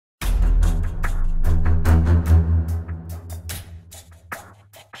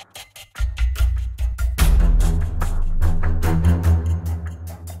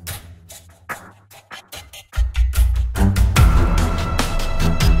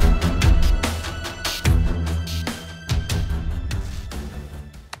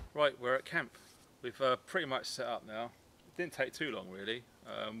Right, we're at camp. We've pretty much set up now. It didn't take too long really.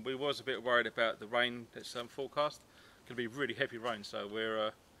 We was a bit worried about the rain that's forecast. It's going to be really heavy rain, so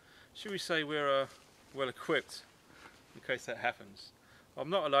we're, should we say we're well equipped in case that happens. I'm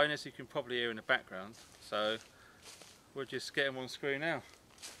not alone, as you can probably hear in the background, so we'll just get him on screen now.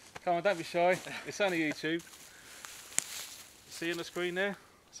 Come on, don't be shy, it's only YouTube. See on the screen there?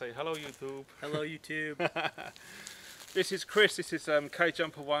 Say hello YouTube. Hello YouTube. This is Chris, this is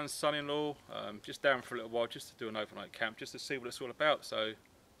K-Jumper 1's son-in-law, just down for a little while just to do an overnight camp, just to see what it's all about. So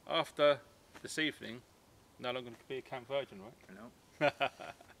after this evening, no longer going to be a camp virgin, right? No.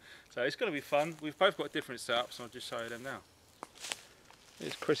 So it's going to be fun. We've both got different setups, and I'll just show you them now.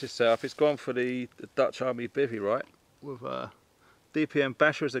 Here's Chris's setup. It's gone for the Dutch Army bivvy, right? With DPM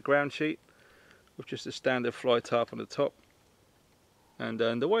basher as a ground sheet, with just a standard fly tarp on the top. And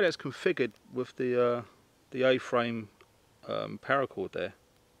the way that's configured with the A-frame paracord there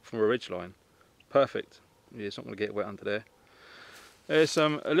from a ridgeline, perfect. Yeah, it's not going to get wet under there. There's a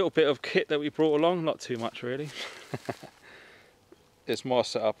little bit of kit that we brought along, not too much really. It's my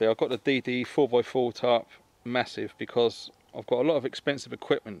setup there. I've got the DD 4x4 tarp, massive, because I've got a lot of expensive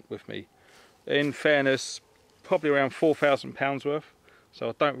equipment with me. In fairness, probably around £4,000 worth, so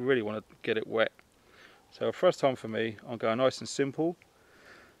I don't really want to get it wet. So first time for me, I'm going nice and simple.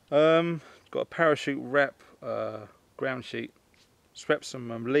 Got a parachute wrap ground sheet, swept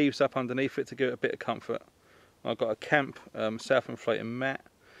some leaves up underneath it to give it a bit of comfort. I've got a camp self-inflating mat,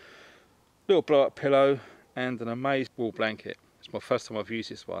 little blow up pillow, and an amazing wool blanket. It's my first time I've used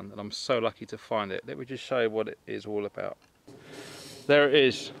this one, and I'm so lucky to find it. Let me just show you what it is all about. There it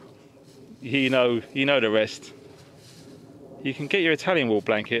is. You know the rest. You can get your Italian wool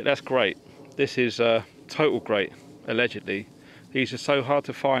blanket, that's great. This is total great, allegedly. These are so hard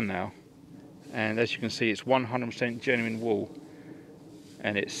to find now, and as you can see, it's 100% genuine wool,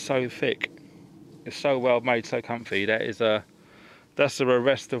 and it's so thick. It's so well made, so comfy. That's the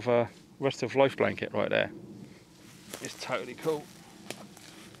rest of life blanket right there. It's totally cool.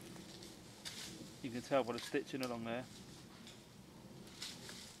 You can tell by the stitching along there,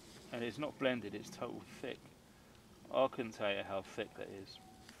 and it's not blended. It's total thick. I couldn't tell you how thick that is.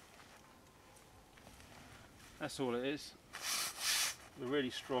 That's all it is. A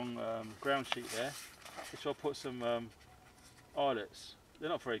really strong ground sheet there, which I'll put some eyelets. They're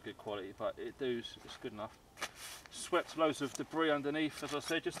not very good quality, but it's good enough. Swept loads of debris underneath, as I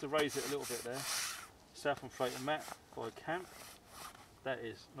said, just to raise it a little bit there. Self-inflating mat by Camp. That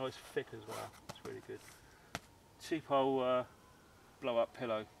is nice, thick as well. It's really good. Cheap old blow-up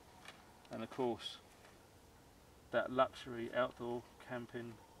pillow, and of course that luxury outdoor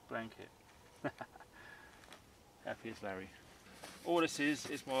camping blanket. Happy as Larry. All this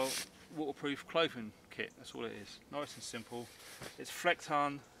is my waterproof clothing kit. That's all it is. Nice and simple. It's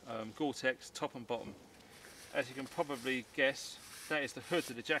Flecton Gore-Tex top and bottom. As you can probably guess, that is the hood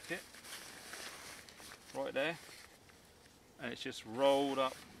of the jacket right there, and it's just rolled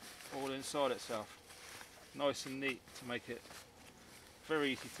up all inside itself. Nice and neat to make it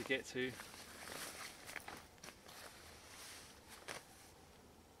very easy to get to.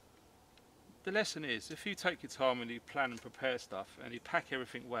 The lesson is, if you take your time and you plan and prepare stuff and you pack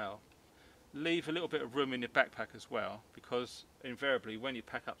everything well, leave a little bit of room in your backpack as well, because invariably when you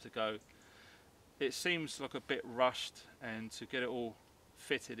pack up to go, it seems like a bit rushed, and to get it all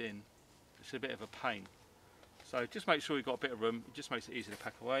fitted in, it's a bit of a pain. So just make sure you've got a bit of room. It just makes it easy to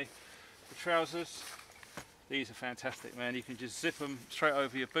pack away. The trousers, these are fantastic, man. You can just zip them straight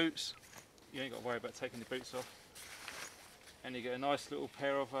over your boots. You ain't got to worry about taking the boots off. And you get a nice little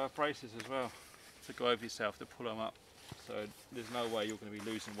pair of braces as well to go over yourself to pull them up. So there's no way you're going to be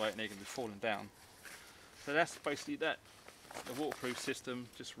losing weight and they're going to be falling down. So that's basically that. The waterproof system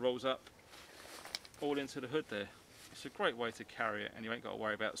just rolls up all into the hood there. It's a great way to carry it, and you ain't got to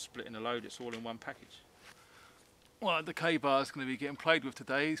worry about splitting the load. It's all in one package. Well, the K-bar is going to be getting played with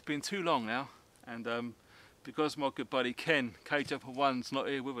today. It's been too long now, and because my good buddy Ken, K-Jumper 1's not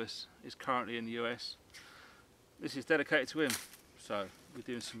here with us, he's currently in the US. This is dedicated to him, so we're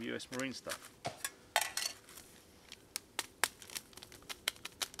doing some US Marine stuff.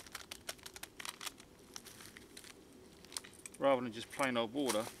 Rather than just plain old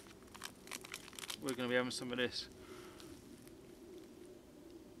water, we're going to be having some of this.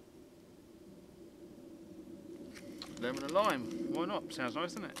 Lemon and lime, why not? Sounds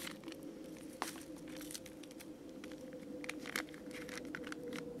nice, doesn't it?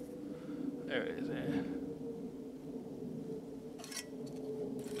 There it is there.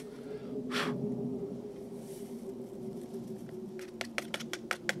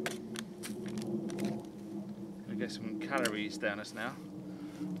 Gonna get some calories down us now.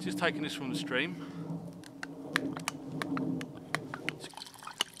 Just taking this from the stream.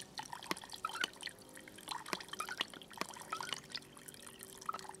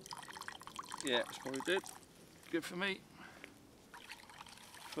 Yeah, it's probably good for me.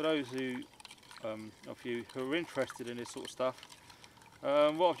 For those who of you who are interested in this sort of stuff,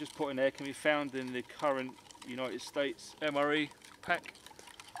 what I've just put in there can be found in the current United States MRE pack.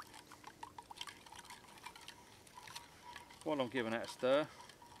 While I'm giving that a stir,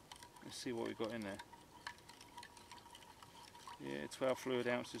 let's see what we've got in there. Yeah, 12 fluid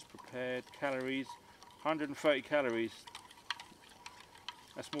ounces prepared, calories, 130 calories.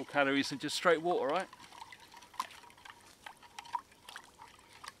 That's more calories than just straight water, right?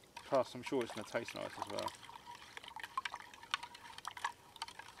 Plus, I'm sure it's going to taste nice as well.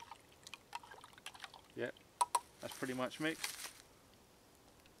 Yep, that's pretty much mixed.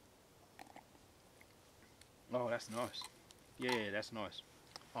 Oh, that's nice. Yeah, that's nice.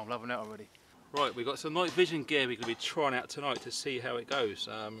 Oh, I'm loving that already. Right, we've got some night vision gear we're going to be trying out tonight to see how it goes.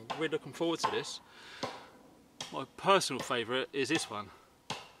 Really looking forward to this. My personal favourite is this one.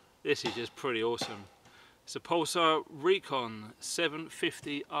 This is just pretty awesome. It's a Pulsar Recon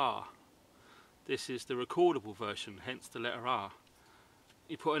 750R. This is the recordable version, hence the letter R.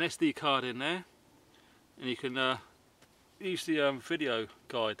 You put an SD card in there and you can use the video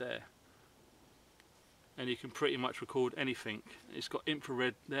guide there, and you can pretty much record anything. It's got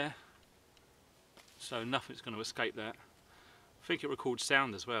infrared there, so nothing's going to escape that. I think it records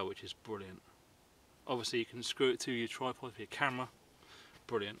sound as well, which is brilliant. Obviously you can screw it to your tripod for your camera.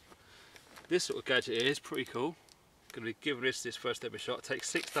 Brilliant. This sort of gadget here is pretty cool. Going to be giving this first ever shot. It takes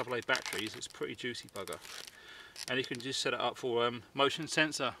 6 AA batteries. It's a pretty juicy bugger, and you can just set it up for motion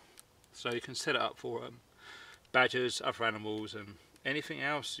sensor, so you can set it up for badgers, other animals, and anything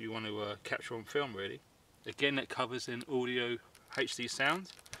else you want to capture on film, really. Again, that covers in audio HD sound.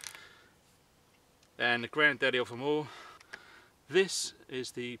 And the granddaddy of them all, this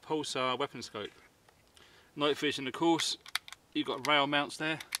is the Pulsar weapon scope. Night vision, of course. You've got rail mounts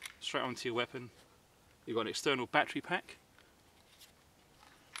there, straight onto your weapon. You've got an external battery pack.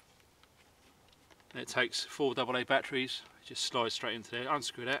 And it takes 4 AA batteries. It just slides straight into there.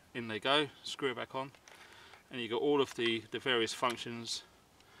 Unscrew that, in they go. Screw it back on. And you've got all of the various functions.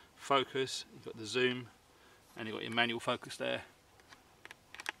 Focus, you've got the zoom, and you've got your manual focus there.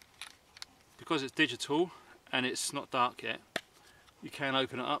 Because it's digital and it's not dark yet, you can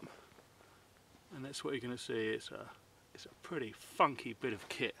open it up, and that's what you're going to see. It's a pretty funky bit of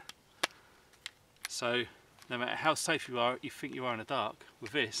kit. So no matter how safe you think you are in the dark,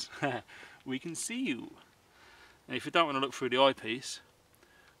 with this we can see you. And if you don't want to look through the eyepiece,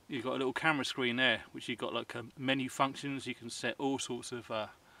 you've got a little camera screen there, which you've got like menu functions. You can set all sorts of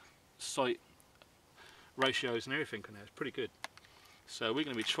sight ratios and everything on there. It's pretty good. So we're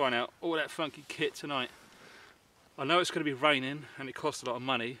going to be trying out all that funky kit tonight. I know it's going to be raining and it costs a lot of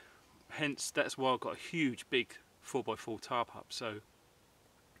money, hence that's why I've got a huge big 4x4 tarp up. So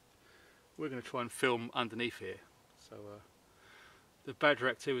we're going to try and film underneath here. So the badger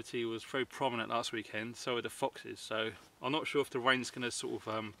activity was very prominent last weekend, so were the foxes. So I'm not sure if the rain's going to sort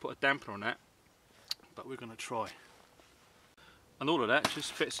of put a damper on that, but we're going to try. And all of that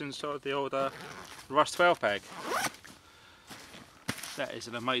just fits inside the old Rust fail bag. That is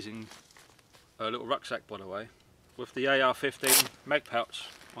an amazing little rucksack, by the way, with the AR-15 mag pouch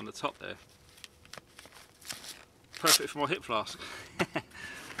on the top there. Perfect for my hip flask.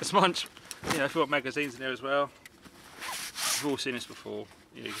 It's munch. You know, if you want magazines in there as well. You've all seen this before.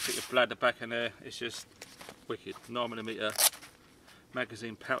 You know, you can put your bladder back in there. It's just wicked. 9mm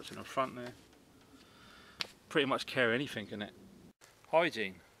magazine pouch in the front there. Pretty much carry anything in it.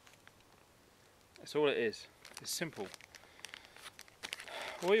 Hygiene. That's all it is. It's simple.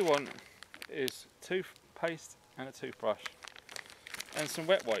 All you want is toothpaste and a toothbrush and some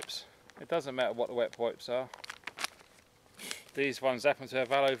wet wipes. It doesn't matter what the wet wipes are. These ones happen to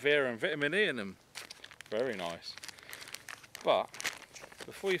have aloe vera and vitamin E in them. Very nice. But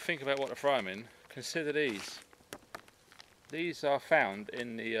before you think about what to throw them in, consider these. These are found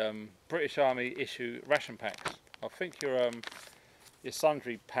in the British Army issue ration packs. I think your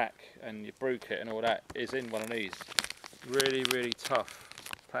sundry pack and your brew kit and all that is in one of these. Really, really tough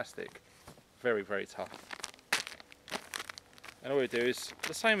plastic. Very, very tough. And all you do is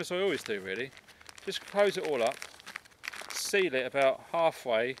the same as I always do, really. Just close it all up, seal it about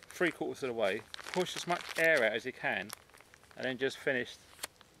halfway, 3/4 of the way, push as much air out as you can, and then just finish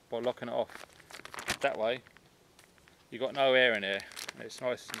by locking it off. That way you've got no air in there, and it's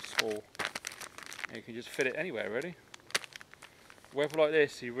nice and small, and you can just fit it anywhere, really. Weather like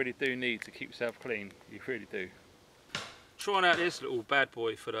this, you really do need to keep yourself clean. You really do. trying out this little bad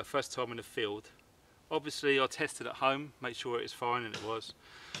boy for the first time in the field. Obviously I tested at home, made sure it was fine, and it was.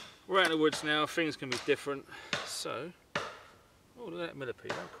 We're out in the woods now, things can be different. So, oh look at that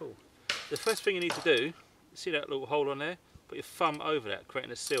millipede, how cool. The first thing you need to do, see that little hole on there? Put your thumb over that,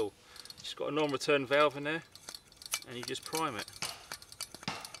 creating a seal. Just got a non-return valve in there, and you just prime it.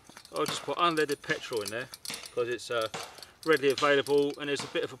 I'll just put unleaded petrol in there, because it's readily available, and there's a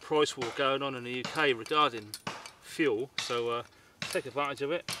bit of a price war going on in the UK regarding fuel, so take advantage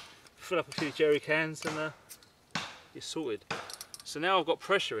of it, fill up a few jerry cans, and you're sorted. So now I've got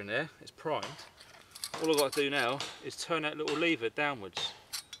pressure in there, it's primed. All I've got to do now is turn that little lever downwards,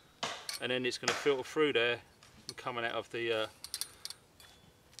 and then it's going to filter through there and coming out of the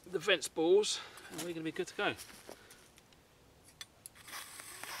vent spools, and we're going to be good to go. It's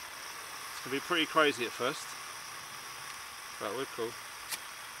going to be pretty crazy at first, but we're cool.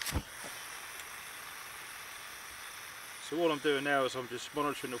 So all I'm doing now is I'm just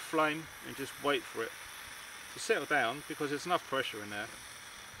monitoring the flame and just wait for it to settle down, because there's enough pressure in there,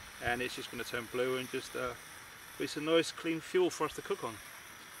 and it's just going to turn blue and just be some nice clean fuel for us to cook on.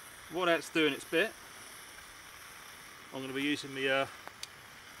 While that's doing its bit, I'm going to be using the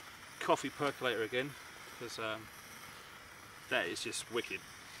coffee percolator again, because that is just wicked,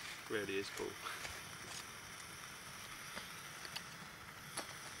 really is cool.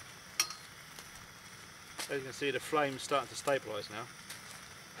 As you can see, the flame's starting to stabilise now.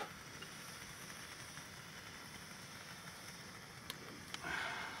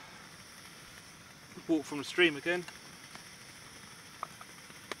 Walk from the stream again.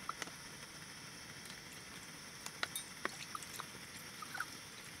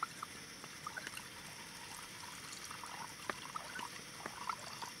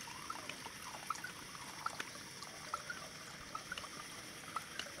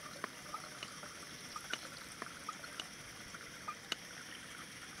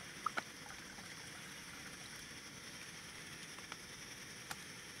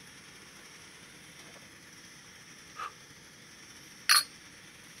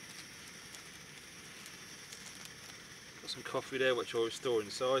 Some coffee there which I was storing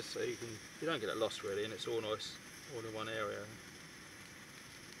inside, so you don't get it lost really, and it's all nice, all in one area.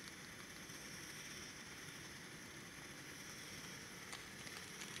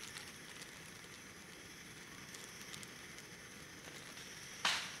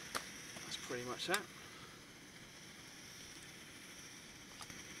 That's pretty much that.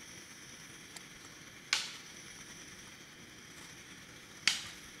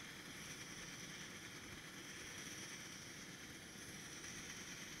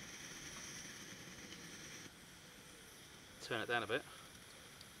 Turn it down a bit.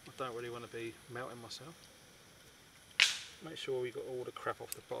 I don't really want to be melting myself. Make sure we got all the crap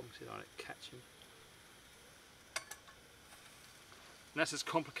off the bottom so you don't want it catching. And that's as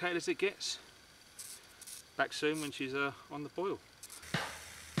complicated as it gets. Back soon when she's on the boil.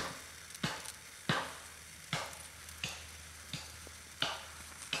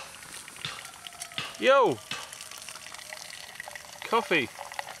 Yo! Coffee!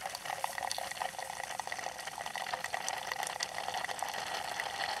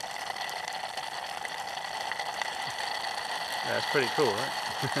 Yeah, that's pretty cool, right?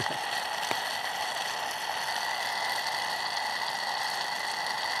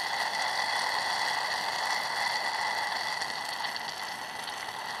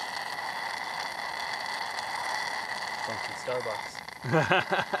 Funky Starbucks.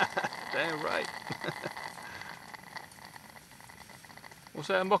 Damn right. What's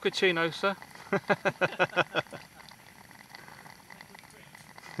that, a mochaccino, sir?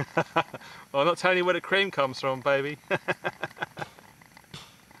 Well, I'm not telling you where the cream comes from, baby.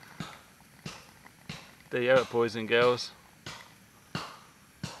 There you have it, boys and girls.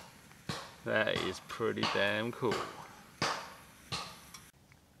 That is pretty damn cool.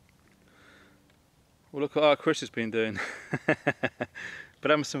 Well, look at what Chris has been doing.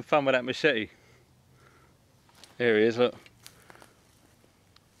 But having some fun with that machete. There he is, look.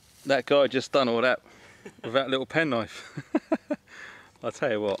 That guy just done all that with that little penknife. I'll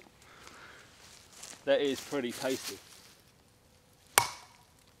tell you what, that is pretty tasty.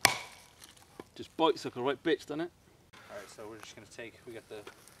 Just bites like a right bitch, doesn't it? Alright, so we're just going to take, we got the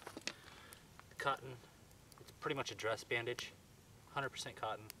cotton, it's pretty much a dress bandage, 100%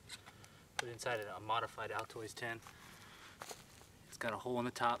 cotton, put it inside a modified Altoids tin. It's got a hole in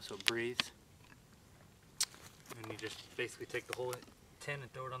the top so it breathes, and you just basically take the whole tin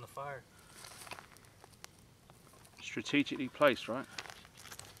and throw it on the fire. Strategically placed, right?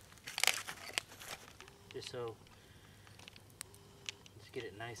 Just so, just get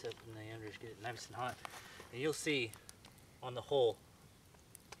it nice up in the under, just get it nice and hot. And you'll see on the hole.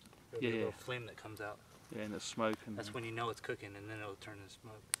 There'll be Yeah. a little flame that comes out. Yeah, and the smoke. And That's when you know it's cooking, and then it'll turn to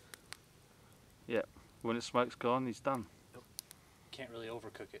smoke. yeah, when the smoke's gone, he's done. Can't really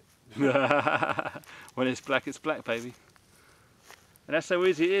overcook it. When it's black, baby. And that's how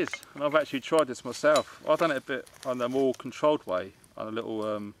easy it is. And I've actually tried this myself. I've done it a bit on a more controlled way, on a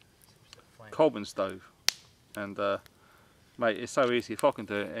little Coleman stove. And mate, it's so easy. If I can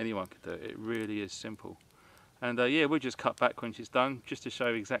do it, anyone can do it. It really is simple. And yeah, we'll just cut back when she's done, just to show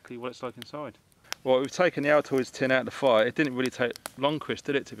you exactly what it's like inside. Well, we've taken the Altoids tin out of the fire. It didn't really take long, Chris,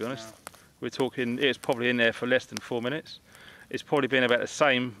 did it, to be honest? No. We're talking, it's probably in there for less than 4 minutes. It's probably been about the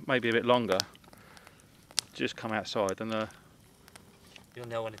same, maybe a bit longer. Just come outside and you'll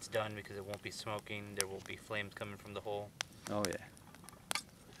know when it's done because it won't be smoking, there won't be flames coming from the hole. Oh yeah.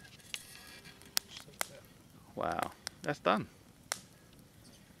 Just like that. Wow, that's done.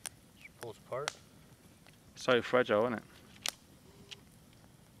 Just pulls apart. So fragile, isn't it?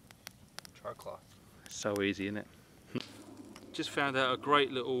 Char cloth. So easy, isn't it? Just found out a great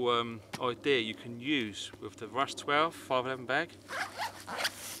little idea you can use with the Rush 12 511 bag.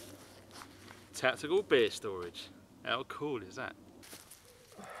 Tactical beer storage. How cool is that?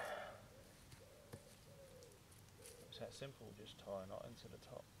 It's that simple, just tie a knot into the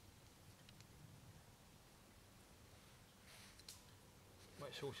top.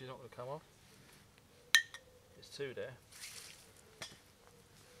 Make sure she's not going to come off. There's 2 there.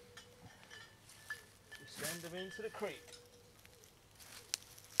 Just send them into the creek.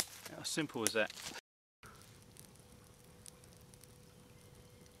 How simple is that?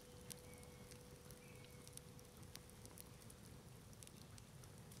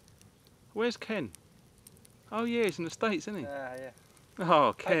 Where's Ken? Oh yeah, he's in the States, isn't he? Yeah.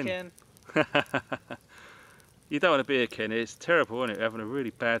 Oh, Ken. Hi, Ken. You don't want to be a Ken, it's terrible, isn't it? Having a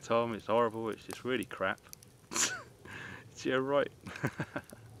really bad time, it's horrible, it's just really crap. You're right.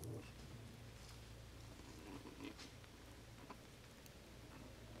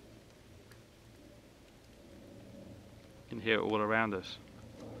 You can hear it all around us.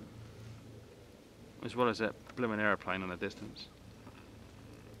 As well as that blooming aeroplane in the distance.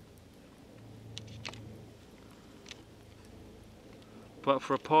 But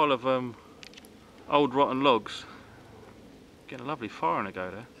for a pile of old rotten logs, getting a lovely fire on a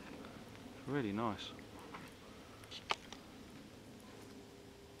go there. It's really nice.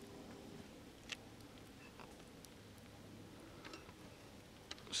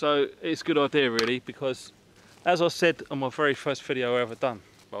 So it's a good idea really, because as I said on my very first video I ever done,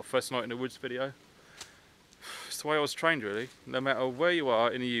 well, first night in the woods video, it's the way I was trained really. No matter where you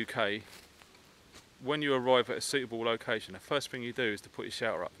are in the UK, when you arrive at a suitable location, the first thing you do is to put your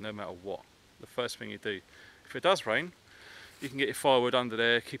shelter up, no matter what. The first thing you do. If it does rain, you can get your firewood under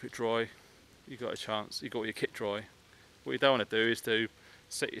there, keep it dry. You've got a chance, you've got your kit dry. What you don't want to do is to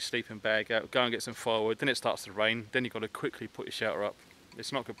set your sleeping bag out, go and get some firewood, then it starts to rain, then you've got to quickly put your shelter up.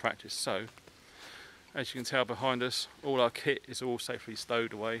 It's not good practice. So, as you can tell behind us, all our kit is all safely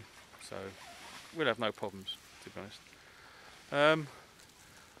stowed away, so we'll have no problems, to be honest.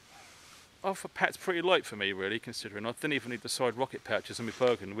 I've packed pretty light for me really, considering I didn't even need the side rocket pouches on my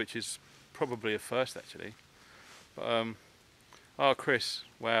Bergen, which is probably a first actually. But oh Chris,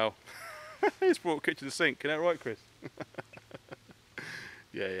 wow. He's brought a kitchen sink, isn't that right Chris?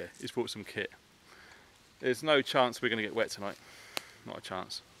 Yeah, he's brought some kit. There's no chance we're going to get wet tonight. Not a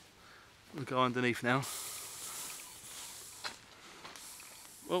chance. We'll go underneath now.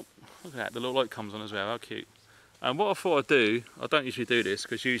 Well, look at that, the little light comes on as well, how cute. And what I thought I'd do, I don't usually do this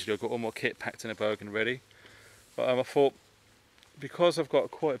because usually I've got all my kit packed in a Bergen ready. But I thought, because I've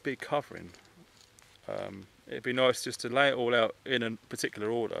got quite a big covering, it'd be nice just to lay it all out in a particular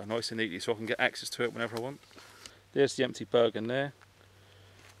order, nice and neatly, so I can get access to it whenever I want. There's the empty Bergen there.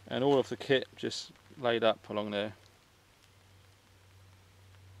 And all of the kit just laid up along there.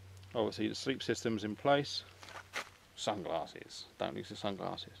 Obviously the sleep system's in place. Sunglasses, don't lose the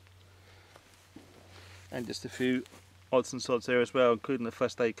sunglasses. And just a few odds and sods there as well, including the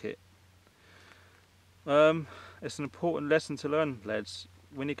first aid kit. It's an important lesson to learn, lads.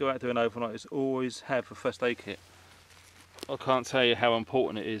 When you go out doing overnight, always have a first aid kit. I can't tell you how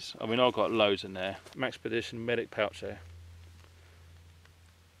important it is. I mean, I've got loads in there. Maxpedition medic pouch there.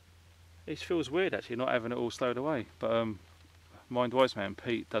 It feels weird actually not having it all stowed away, but Mind Wise Man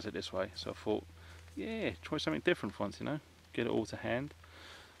Pete does it this way, so I thought, yeah, try something different for once, you know, get it all to hand.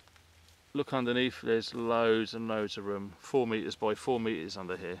 Look underneath, there's loads and loads of room, 4 metres by 4 metres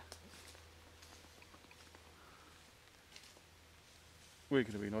under here. We're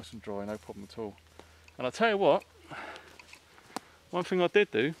going to be nice and dry, no problem at all. And I'll tell you what, one thing I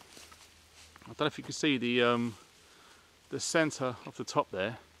did do, I don't know if you can see the the centre of the top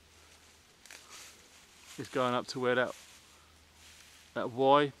there is going up to where that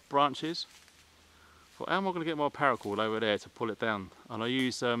Y branch is. Thought, how am I going to get my paracord over there to pull it down? And I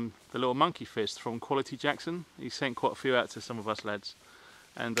used the little monkey fist from Quality Jackson. He sent quite a few out to some of us lads,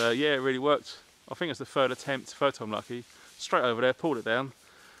 and yeah, it really worked. I think it's the third attempt, third time lucky. Straight over there, pulled it down,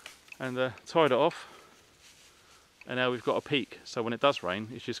 and tied it off. And now we've got a peak, so when it does rain,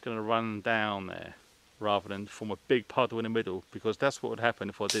 it's just going to run down there rather than form a big puddle in the middle, because that's what would happen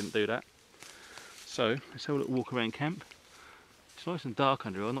if I didn't do that. So let's have a little walk around camp. It's nice and dark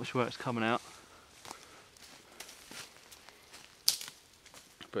under here, I'm not sure how it's coming out.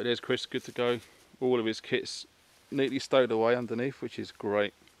 But there's Chris, good to go. All of his kit's neatly stowed away underneath, which is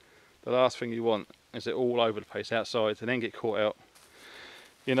great. The last thing you want is it all over the place outside and then get caught out.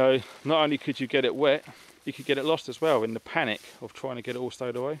 You know, not only could you get it wet, you could get it lost as well in the panic of trying to get it all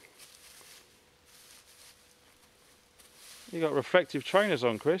stowed away. You got reflective trainers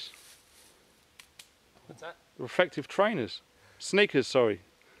on, Chris. What's that? Reflective trainers. Sneakers, sorry.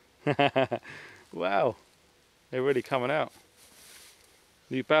 Wow. They're really coming out.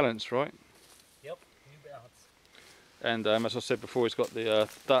 New Balance, right? Yep, New Balance. And as I said before, he's got the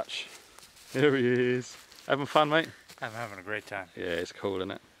Dutch. There he is. Having fun, mate? I'm having a great time. Yeah, it's cool,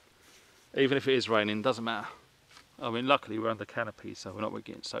 isn't it? Even if it is raining, doesn't matter. I mean, luckily we're under canopy, so we're not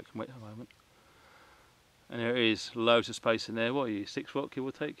getting soaking wet at the moment. And there is loads of space in there. What are you, 6 foot, give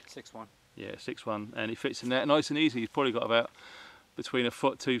or take? 6'1". Yeah, 6'1", and he fits in there nice and easy. He's probably got about between 1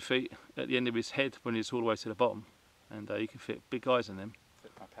 foot, 2 feet at the end of his head when he's all the way to the bottom, and you can fit big guys in them.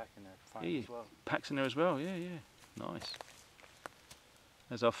 Fit my pack in there fine as well. Packs in there as well. Yeah, yeah, nice.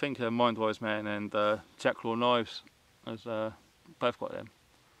 As I think Mindwise Man and Jacklaw Knives has both got them.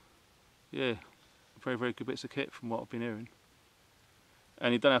 Yeah, very, very good bits of kit from what I've been hearing.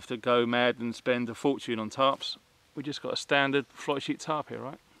 And you don't have to go mad and spend a fortune on tarps. We just got a standard flight sheet tarp here,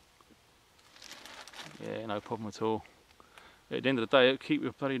 right? Yeah, no problem at all. At the end of the day, it'll keep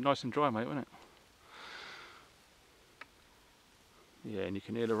you bloody nice and dry, mate, won't it? Yeah, and you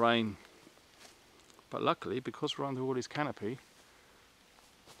can hear the rain. But luckily, because we're under all this canopy,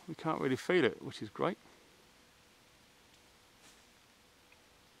 we can't really feel it, which is great.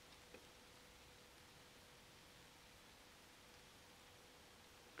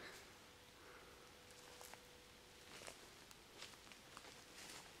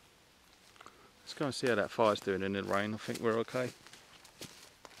 Let's go and see how that fire's doing in the rain. I think we're okay.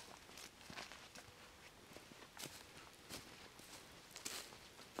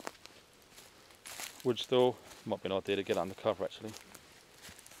 Wood store, might be an idea to get under cover actually.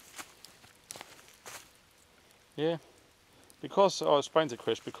 Yeah, because I was explaining to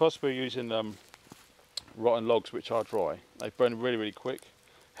Chris, because we're using rotten logs which are dry, they burn really, really quick.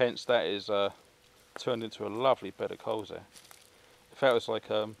 Hence that is turned into a lovely bed of coals there. If that was like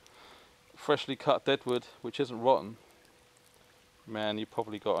freshly cut deadwood, which isn't rotten, man, you've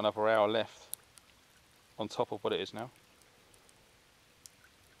probably got another hour left on top of what it is now.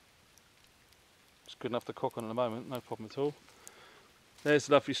 It's good enough to cook on at the moment, no problem at all. There's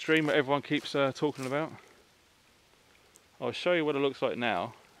the lovely stream that everyone keeps talking about. I'll show you what it looks like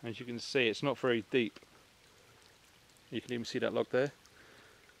now. As you can see, it's not very deep. You can even see that log there.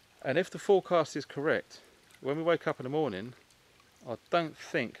 And if the forecast is correct, when we wake up in the morning, I don't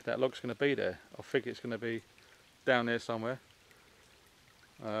think that log's going to be there. I think it's going to be down there somewhere.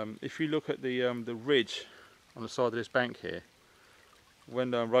 If you look at the ridge on the side of this bank here,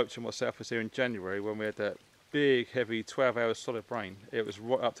 when Roach and myself was here in January, when we had that big, heavy 12-hour solid rain, it was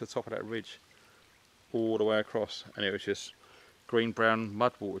right up to the top of that ridge, all the way across, and it was just green-brown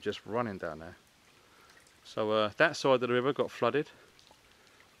mud water just running down there. So that side of the river got flooded.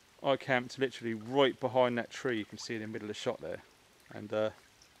 I camped literally right behind that tree you can see in the middle of the shot there, and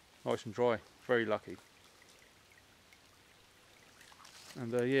nice and dry, very lucky.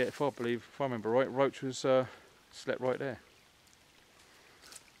 And yeah, if I remember right, Roach was slept right there.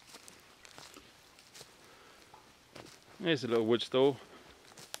 Here's a little wood store.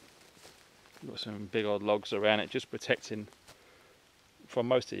 Got some big old logs around it, just protecting from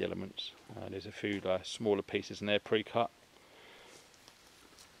most of the elements. There's a few smaller pieces in there, pre-cut.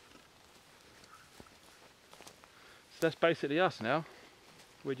 So that's basically us now.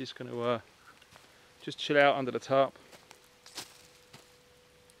 We're just going to just chill out under the tarp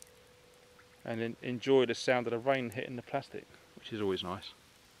and enjoy the sound of the rain hitting the plastic, which is always nice.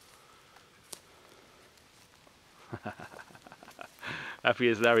 Happy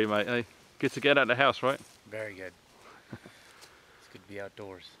as Larry, mate, eh? Good to get out of the house, right? Very good. It's good to be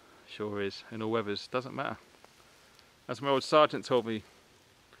outdoors. Sure is, in all weathers, doesn't matter. As my old sergeant told me,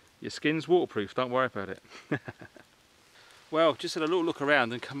 your skin's waterproof, don't worry about it. Well, just had a little look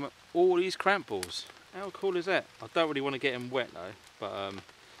around and come up all these cramp balls. How cool is that? I don't really want to get them wet though, but I'm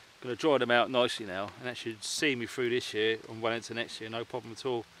going to dry them out nicely now, and that should see me through this year and well into next year, no problem at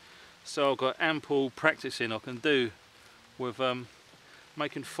all. So I've got ample practicing I can do with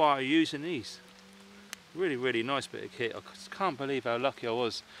making fire using these. Really, really nice bit of kit. I just can't believe how lucky I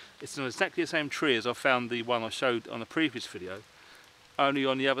was. It's on exactly the same tree as I found the one I showed on the previous video, only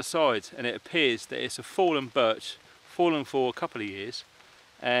on the other side, and it appears that it's a fallen birch, fallen for a couple of years,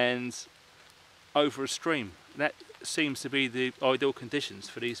 and over a stream. That seems to be the ideal conditions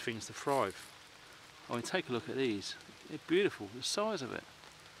for these things to thrive. I mean, take a look at these. They're beautiful, the size of it.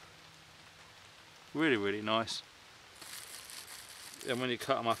 Really, really nice. And when you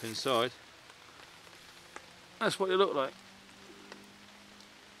cut them up inside, that's what they look like.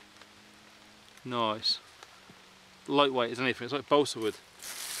 Nice. Lightweight as anything, it's like balsa wood.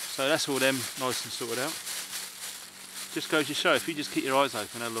 So that's all them nice and sorted out. Just goes to show, if you just keep your eyes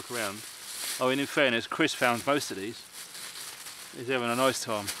open and have a look around. I mean, in fairness, Chris found most of these. He's having a nice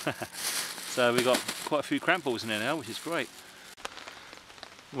time. So we got quite a few cramp balls in there now, which is great.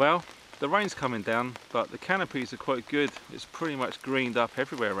 Well, the rain's coming down, but the canopies are quite good. It's pretty much greened up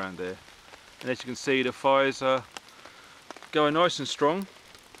everywhere around there. And as you can see, the fires are going nice and strong.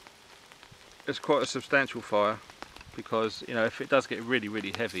 It's quite a substantial fire because, you know, if it does get really,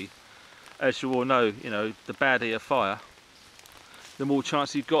 really heavy, as you all know, you know, the badder a fire, the more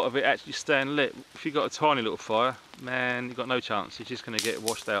chance you've got of it actually staying lit. If you've got a tiny little fire, man, you've got no chance. It's just going to get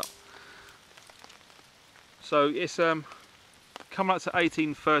washed out. So it's coming up to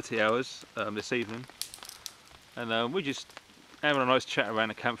 18:30 hours this evening, and we're just having a nice chat around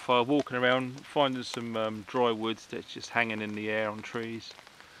the campfire, walking around, finding some dry wood that's just hanging in the air on trees,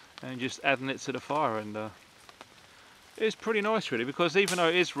 and just adding it to the fire. And it's pretty nice really, because even though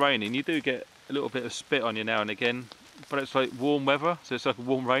it is raining, you do get a little bit of spit on you now and again, but it's like warm weather, so it's like a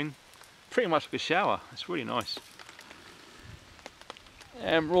warm rain, pretty much like a shower. It's really nice.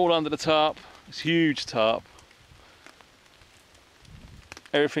 And we're all under the tarp, this huge tarp.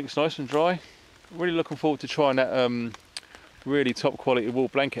 Everything's nice and dry. Really looking forward to trying that really top quality wool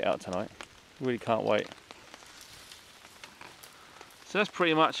blanket out tonight. Really can't wait. So that's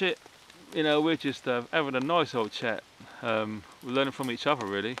pretty much it. You know, we're just having a nice old chat. We're learning from each other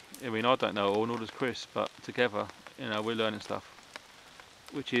really. I mean, I don't know all, nor does Chris, but together, you know, we're learning stuff,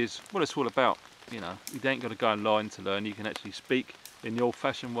 which is what it's all about. You know, you ain't got to go online to learn. You can actually speak in the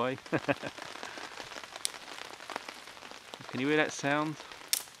old-fashioned way. Can you hear that sound?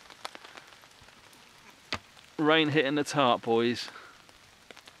 Rain hitting the tarp, boys.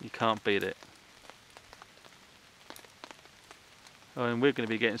 You can't beat it. I mean, we're going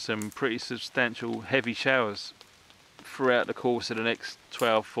to be getting some pretty substantial heavy showers throughout the course of the next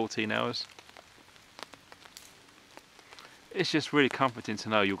 12-14 hours. It's just really comforting to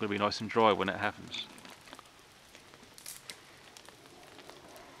know you're going to be nice and dry when it happens.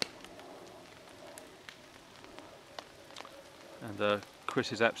 And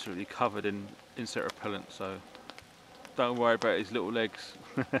Chris is absolutely covered in insect repellent, so don't worry about his little legs.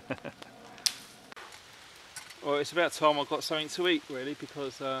 Well, it's about time I got something to eat really,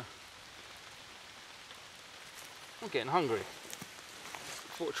 because I'm getting hungry.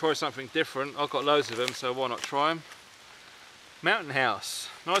 Thought I'd try something different. I've got loads of them, so why not try them? Mountain House,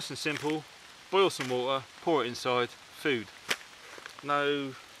 nice and simple. Boil some water, pour it inside, food.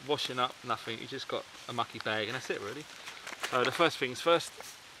 No washing up, nothing. You just got a mucky bag and that's it really. So the first things first,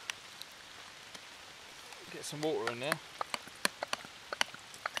 get some water in there.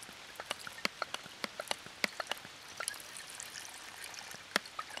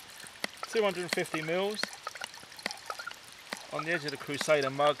 $250ml. On the edge of the Crusader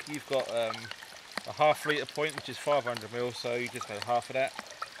mug you've got a ½ litre point, which is 500ml, so you just have half of that.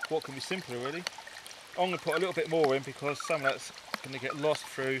 What can be simpler really? I'm going to put a little bit more in because some of that's going to get lost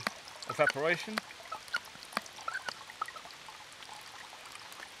through evaporation.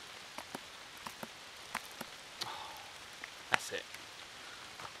 That's it.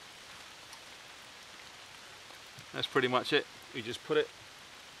 That's pretty much it. You just put it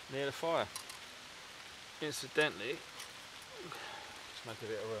near the fire. Incidentally, just make a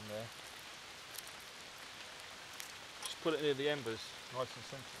bit of room there. Just put it near the embers, nice and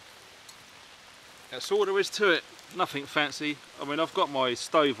simple. That's all there is to it, nothing fancy. I mean, I've got my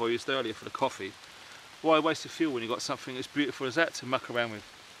stove I used earlier for the coffee. Why waste the fuel when you've got something as beautiful as that to muck around with?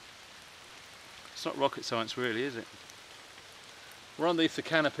 It's not rocket science really, is it? We're underneath the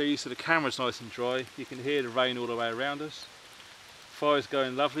canopy, so the camera's nice and dry. You can hear the rain all the way around us. Fire's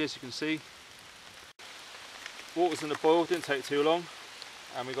going lovely, as you can see. Water's in the boil, didn't take too long.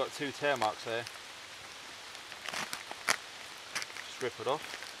 And we've got 2 tear marks there. rip it off.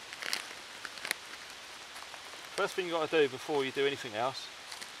 First thing you've got to do before you do anything else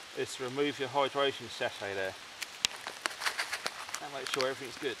is to remove your hydration sachet there. And make sure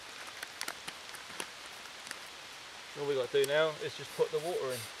everything's good. All we've got to do now is just put the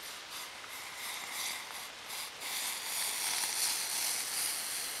water in.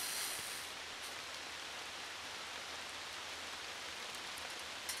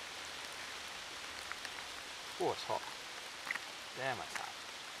 Oh, it's hot. Damn, it's hot.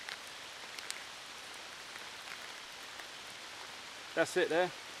 That's it there.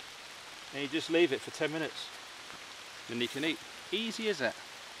 And you just leave it for 10 minutes. Then you can eat. Easy as that.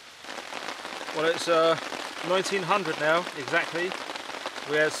 Well, it's 1900 now, exactly.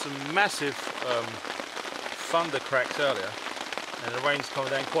 We had some massive thunder cracks earlier. And the rain's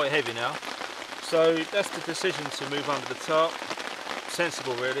coming down quite heavy now. So that's the decision to move under the tarp.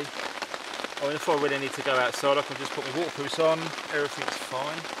 Sensible, really. I mean, if I really need to go outside, I can just put my waterproofs on, everything's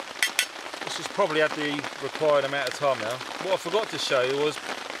fine. This has probably had the required amount of time now. What I forgot to show you was,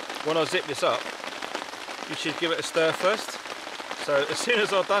 when I zip this up, you should give it a stir first. So as soon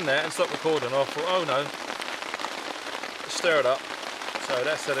as I've done that and stopped recording, I thought, oh no, stir it up. So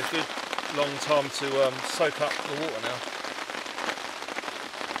that's had a good long time to soak up the water now.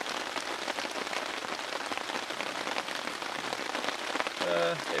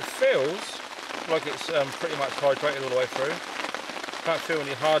 It feels like it's pretty much hydrated all the way through. Can't feel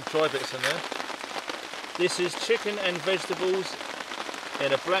any hard dry bits in there. This is chicken and vegetables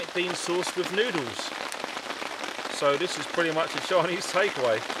in a black bean sauce with noodles. So this is pretty much a Chinese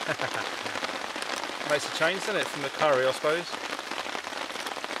takeaway. Makes a change, doesn't it, from the curry, I suppose.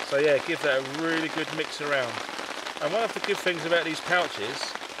 So yeah, give that a really good mix around. And one of the good things about these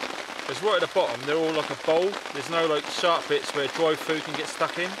pouches is right at the bottom, they're all like a bowl. There's no like sharp bits where dry food can get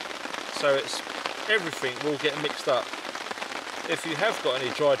stuck in. So it's everything will get mixed up. If you have got any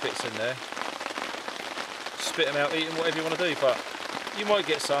dried bits in there, spit them out, eat them, whatever you want to do, but you might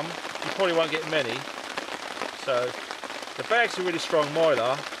get some, you probably won't get many. So the bag's a really strong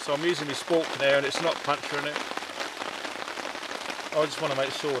mylar, so I'm using my sport now and it's not puncturing it. I just want to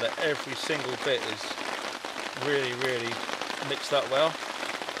make sure that every single bit is really, really mixed up well.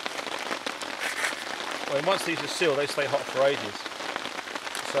 I mean, once these are sealed, they stay hot for ages.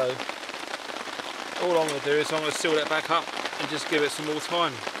 So all I'm going to do is I'm going to seal that back up and just give it some more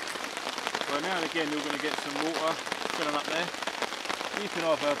time. Well, now and again you're going to get some water filling up there. You can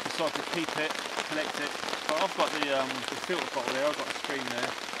either decide to keep it, collect it, but I've got the filter bottle there, I've got a stream there.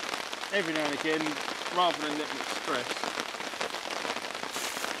 Every now and again, rather than letting it stress,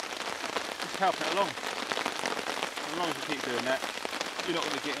 just help it along. As long as you keep doing that, you're not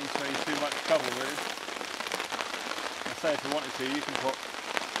going to get into any too much trouble really. I say if you wanted to, you can put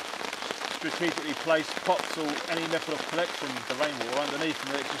strategically placed pots or any method of collection of the rainwater underneath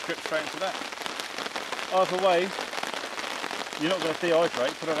and let it just drip straight into that. Either way, you're not going to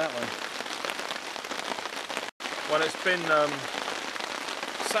dehydrate, put it that way. Well, it's been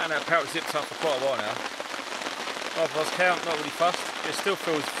sat in that pouch zipped up for quite a while now. I've lost count, not really fussed. It still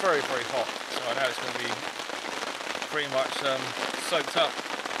feels very, very hot, so I know it's going to be pretty much soaked up.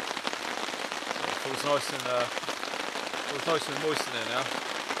 It feels nice and moist in there now.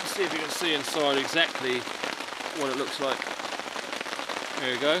 Let's see if you can see inside exactly what it looks like.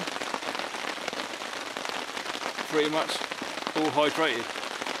 There you go. Pretty much all hydrated.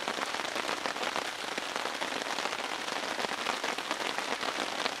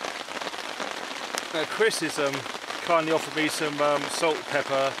 Now Chris has kindly offered me some salt,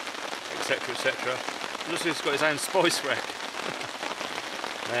 pepper, etc, etc. Looks like he's got his own spice rack.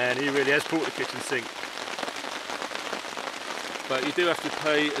 Man, he really has brought the kitchen sink. But you do have to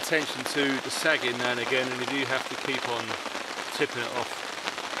pay attention to the sagging now and again, and you do have to keep on tipping it off.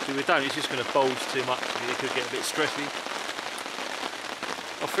 If you don't, it's just going to bulge too much and it could get a bit stressy.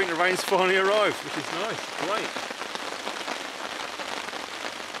 I think the rain's finally arrived, which is nice, great.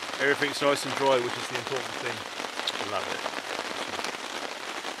 Everything's nice and dry, which is the important thing. Love it.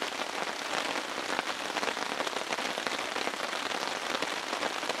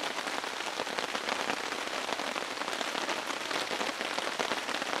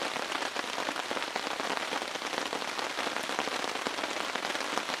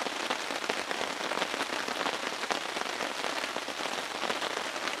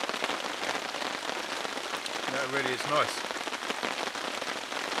 That really is nice.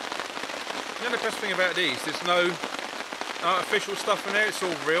 The other best thing about these, there's no artificial stuff in there, it's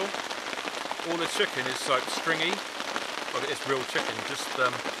all real. All the chicken is like stringy, well it's real chicken, just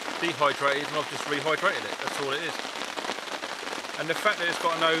dehydrated, and I've just rehydrated it, that's all it is. And the fact that it's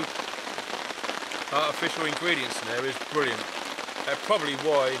got no artificial ingredients in there is brilliant. That's probably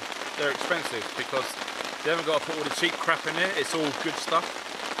why they're expensive, because they haven't got to put all the cheap crap in there. It's all good stuff.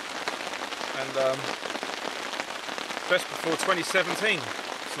 And best before 2017.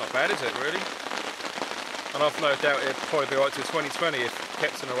 It's not bad, is it, really? And I've no doubt it'd probably be right to 2020 if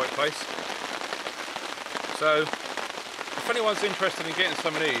kept in the right place. So, if anyone's interested in getting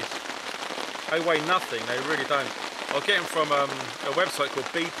some of these, they weigh nothing, they really don't. I'll get them from a website called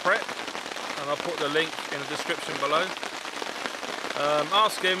Prep, and I'll put the link in the description below.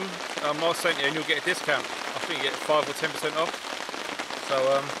 Ask him, I'll send you and you'll get a discount. I think you get 5 or 10% off. So,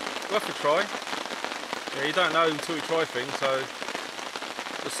 worth a try. Yeah, you don't know until you try things, so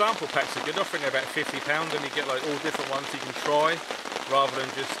the sample packs are good. I think they're about £50 and you get like all different ones you can try, rather than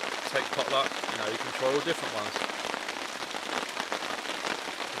just take potluck. You know, you can try all different ones.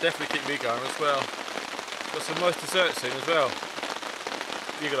 Definitely keep me going as well. Got some nice dessert soon as well.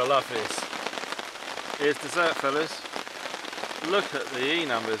 You're gonna love this. Here's dessert, fellas. Look at the E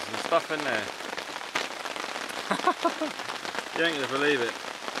numbers and stuff in there. You ain't gonna believe it.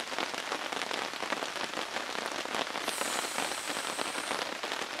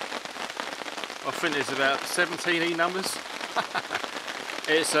 I think there's about 17 E numbers.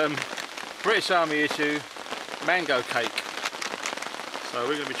 It's British Army issue mango cake. So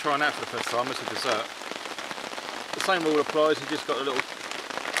we're going to be trying that for the first time as a dessert. The same rule applies, you just got a little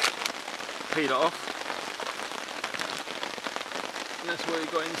peel it off. And that's what you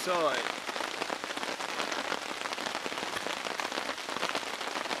got inside.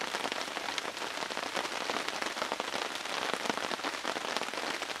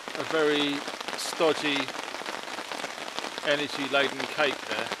 A very stodgy, energy laden cake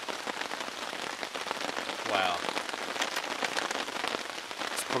there. Wow.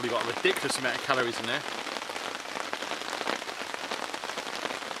 It's probably got a ridiculous amount of calories in there.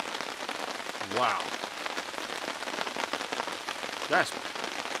 Wow. That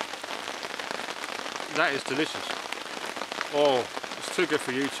is delicious. Oh, it's too good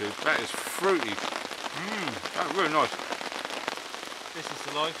for YouTube. That is fruity. That's really nice. This is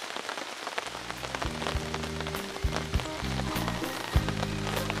the life.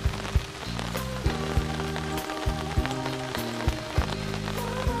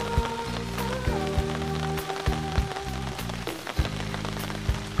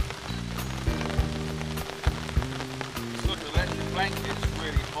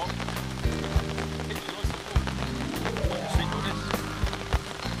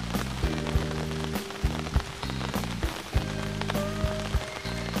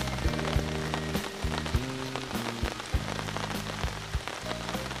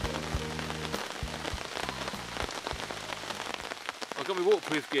 I've got my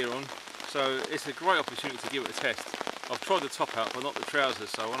waterproof gear on, so it's a great opportunity to give it a test. I've tried the top out but not the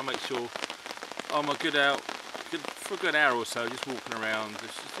trousers, so I want to make sure I'm for a good hour or so, just walking around,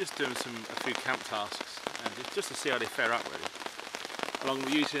 just doing a few camp tasks, and just to see how they fare up really. And I'm going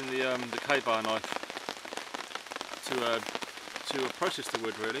to be using the K-bar knife to process the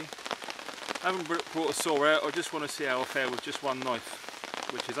wood really. I haven't brought a saw out, I just want to see how I fare with just one knife,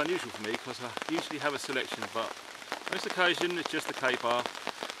 which is unusual for me because I usually have a selection, but on this occasion it's just the K-bar.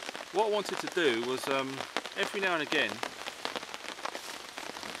 What I wanted to do was every now and again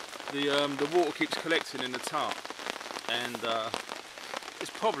the water keeps collecting in the tarp, and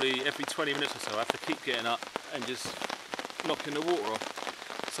it's probably every 20 minutes or so I have to keep getting up and just knocking the water off.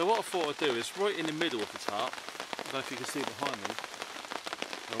 So what I thought I'd do is right in the middle of the tarp, I don't know if you can see behind me,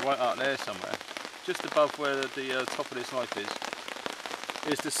 or right up there somewhere, just above where the top of this knife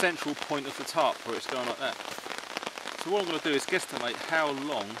is the central point of the tarp where it's going like that. So what I'm going to do is guesstimate how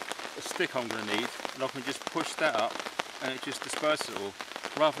long a stick I'm going to need, and I can just push that up and it just disperses it all,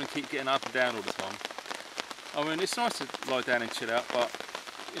 rather than keep getting up and down all the time. I mean, it's nice to lie down and chill out, but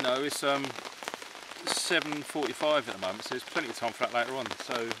you know, it's 7:45 at the moment, so there's plenty of time for that later on.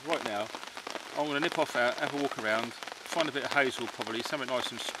 So right now I'm going to nip off out, have a walk around, find a bit of hazel probably, something nice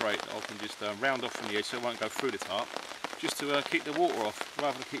and straight that I can just round off from the edge so it won't go through the tarp, just to keep the water off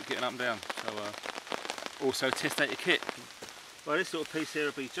rather than keep getting up and down. So also test out your kit. Well, this little piece here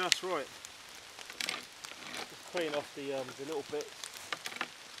will be just right. Just clean off the little bits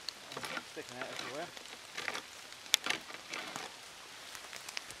sticking out everywhere.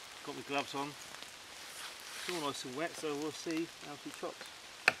 Got my gloves on. It's all nice and wet, so we'll see how she chops.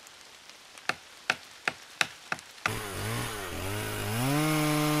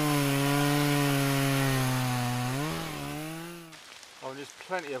 Oh, and there's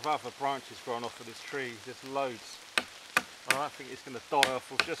plenty of other branches growing off of this tree, just loads. I don't think it's going to die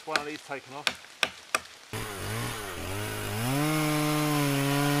off with just one of these taken off.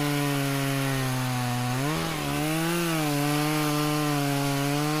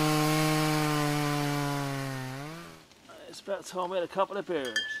 about time we had a couple of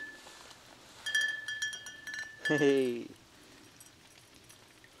beers. Hey,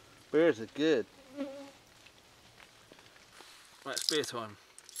 beers are good. Right, it's beer time.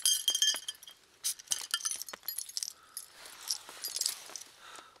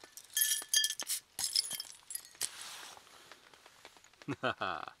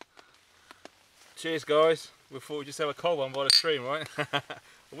 Cheers guys, we thought we'd just have a cold one by the stream, right? I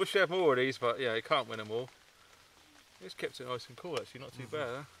wish we had more of these, but yeah, you can't win them all. It's kept it nice and cool actually, not too bad,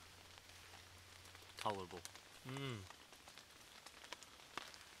 huh? Tolerable.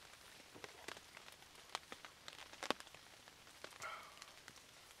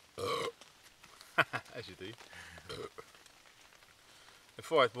 As you do.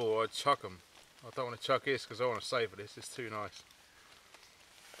 If I had more, I'd chuck them. I don't want to chuck this because I want to savour this, it's too nice.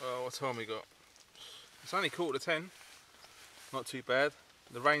 Oh, what time we got? It's only 9:45. Not too bad.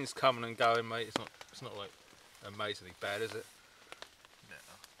 The rain's coming and going, mate. It's not like amazingly bad, is it? No.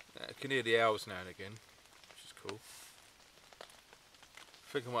 Yeah, I can hear the owls now and again, which is cool.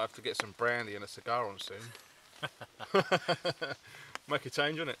 I think I might have to get some brandy and a cigar on soon. Make a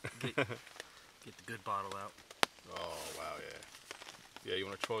change on it. Get the good bottle out. Oh wow, yeah. Yeah, you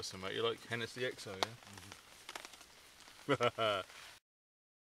want to try some, mate? You like Hennessy XO, yeah?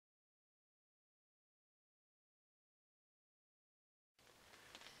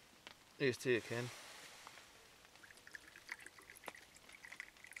 Here's to you, Ken.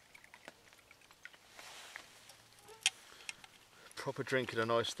 Proper drinking the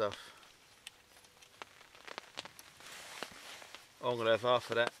nice stuff. I'm going to have half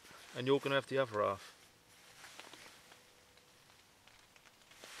of that, and you're going to have the other half.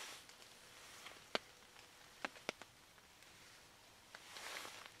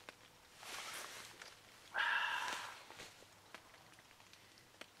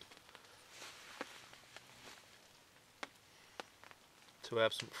 To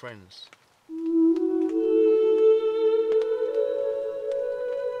absent friends.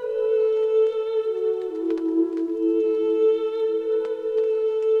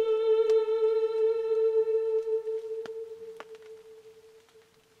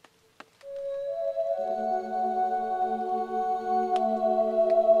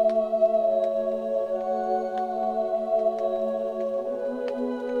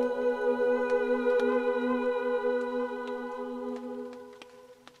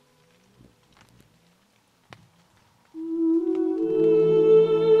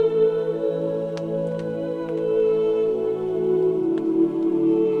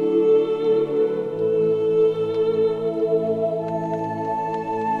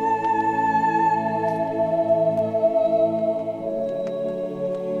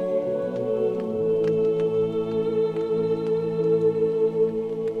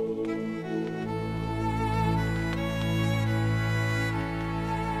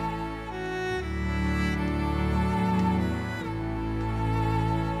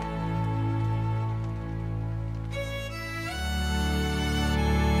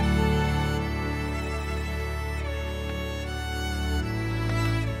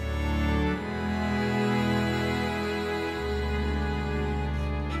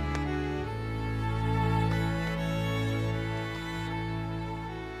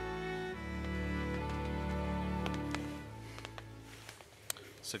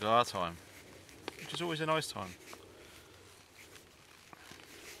 Cigar time, which is always a nice time.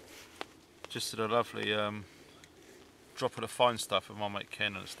 Just to the lovely drop of the fine stuff of my mate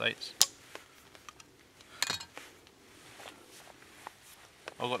Ken in the States.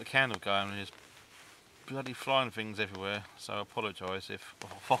 I've got the candle going and there's bloody flying things everywhere, so I apologise if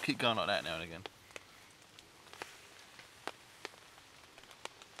I keep going like that now and again.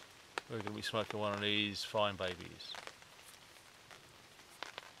 We're going to be smoking one of these fine babies.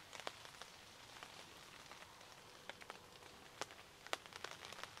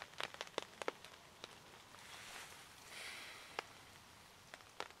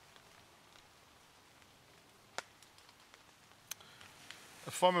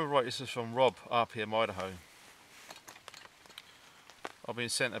 If I remember right, this is from Rob, RPM Idaho. I've been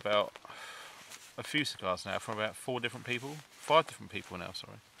sent about a few cigars now from about 5 different people now,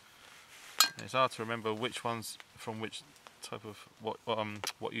 sorry. And it's hard to remember which one's from which type of, what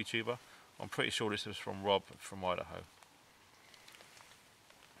YouTuber. I'm pretty sure this is from Rob from Idaho.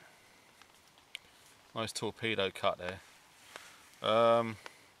 Nice torpedo cut there.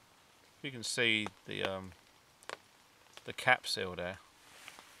 You can see the cap seal there.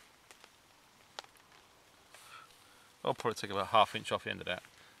 I'll probably take about 1/2 inch off the end of that.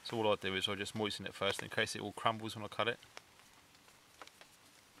 So all I do is I just moisten it first in case it all crumbles when I cut it.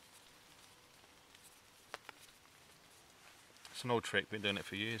 It's an old trick, been doing it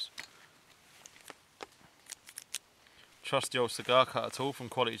for years. Trusty old cigar cutter tool from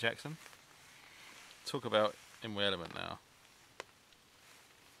Quality Jackson. Talk about in my element now.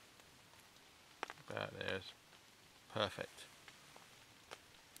 About there's perfect.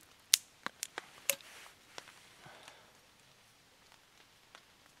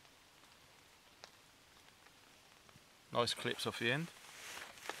 Nice clips off the end.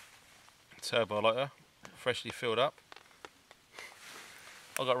 Turbo lighter, freshly filled up.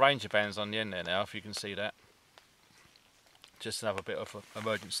 I've got Ranger bands on the end there now, if you can see that. Just another bit of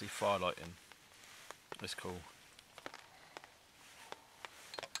emergency fire lighting. That's cool.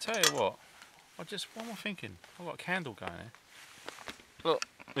 Tell you what am I thinking? I've got a candle going here. Look,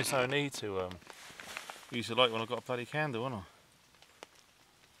 there's no need to use the light when I've got a bloody candle, haven't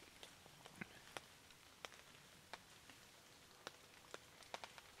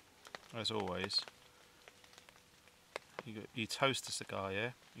I? As always, you toast the cigar,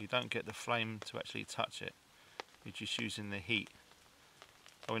 yeah? You don't get the flame to actually touch it. You're just using the heat.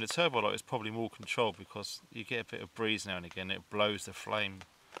 I mean, the turbo light is probably more controlled because you get a bit of breeze now and again, it blows the flame.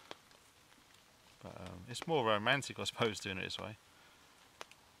 But it's more romantic, I suppose, doing it this way.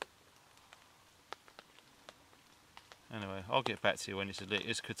 Anyway, I'll get back to you when it's lit.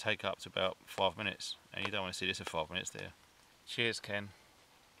 This could take up to about 5 minutes, and you don't want to see this in 5 minutes, do you? Cheers, Ken.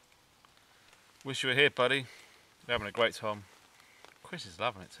 Wish you were here, buddy. You're having a great time. Chris is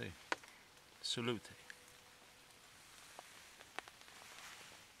loving it too. Salute.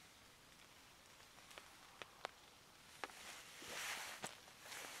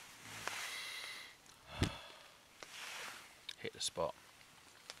 Hit the spot.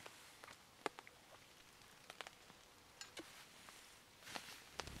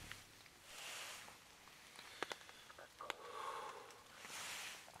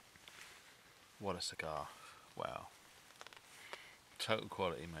 What a cigar. Wow. Total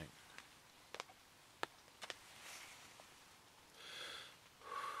quality, mate.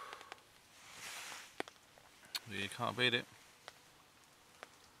 You can't beat it.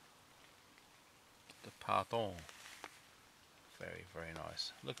 The pardon. Very, very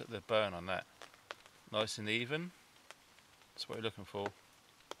nice. Look at the burn on that. Nice and even. That's what you're looking for.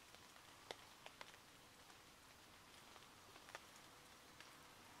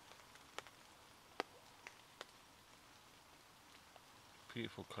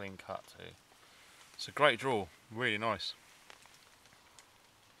 Beautiful clean cut too. It's a great draw, really nice.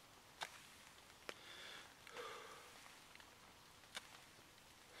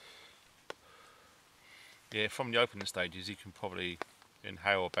 Yeah, from the opening stages you can probably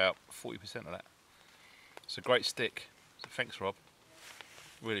inhale about 40% of that. It's a great stick. So thanks, Rob.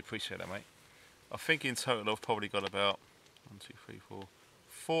 Really appreciate that, mate. I think in total I've probably got about 1, 2, 3,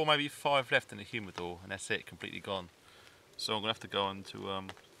 4, maybe 5 left in the humidor, and that's it, completely gone. So I'm gonna have to go on to a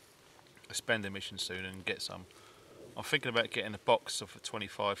spending mission soon and get some. I'm thinking about getting a box of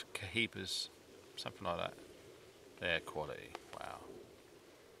 25 Cohibas, something like that. They're quality. Wow.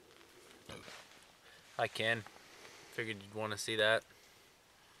 Hi Ken, figured you'd want to see that.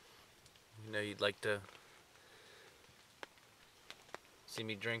 You know you'd like to see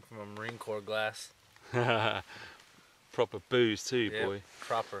me drink from a Marine Corps glass. Proper booze too, Yep, boy.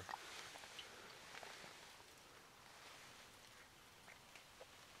 proper.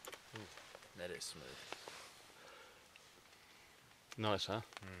 Ooh, that is smooth. Nice, huh?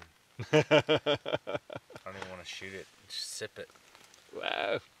 I don't even want to shoot it, just sip it.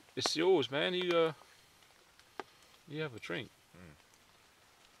 Wow, it's yours, man. You have a drink.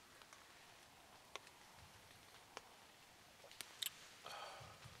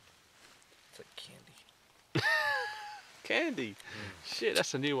 It's like candy. Candy? Shit,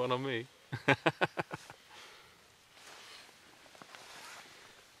 that's a new one on me.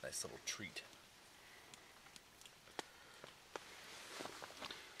 Nice little treat.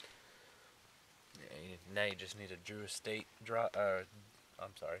 Yeah, now you just need a Drew Estate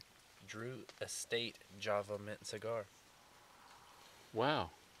Drew Estate Java Mint cigar.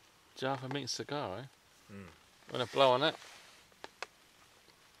 Wow, Java mint cigar, eh? Wanna blow on that?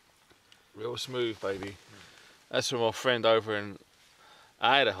 Real smooth, baby. That's from our friend over in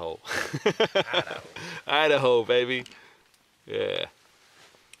Idaho. Idaho. Idaho, baby. Yeah.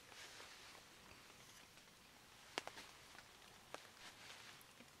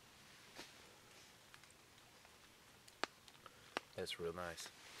 That's real nice.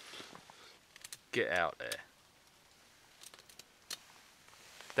 Get out there.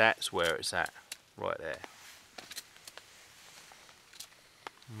 That's where it's at, right there.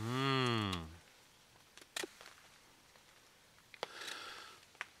 Mmm.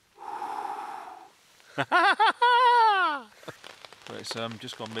 But it's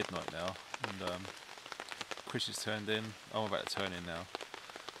just gone midnight now, and Chris has turned in. I'm about to turn in now.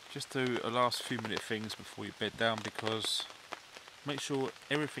 Just do a last few minute things before you bed down, because make sure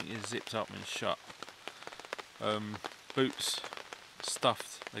everything is zipped up and shut. Boots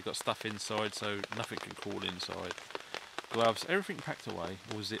stuffed, they've got stuff inside so nothing can crawl inside. Gloves, everything packed away,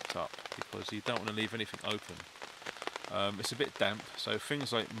 all zipped up, because you don't want to leave anything open. It's a bit damp, so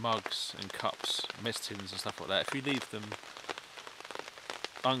things like mugs and cups, mess tins and stuff like that, if you leave them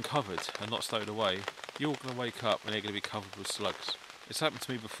uncovered and not stowed away, you're going to wake up and they're going to be covered with slugs. It's happened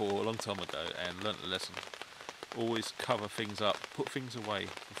to me before a long time ago and learnt a lesson. Always cover things up, put things away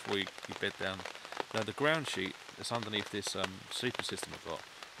before you bed down. Now the ground sheet that's underneath this sleeping system I've got,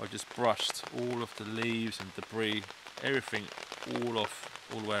 I've just brushed all of the leaves and debris, everything all off,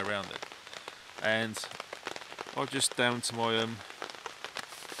 all the way around it. And I've just down to my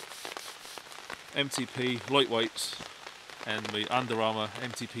MTP lightweights and my Under Armour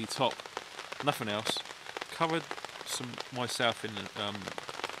MTP top, nothing else. Covered myself in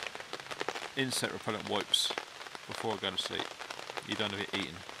insect repellent wipes before I go to sleep. You don't have it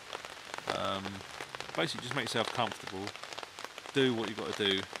eaten. Basically just make yourself comfortable, do what you've got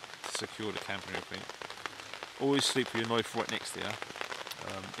to do to secure the camp and everything. Always sleep with your knife right next to you.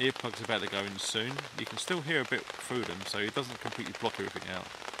 Earplugs are about to go in soon. You can still hear a bit through them, so it doesn't completely block everything out.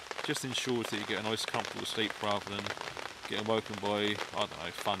 Just ensure that you get a nice comfortable sleep rather than getting woken by, I don't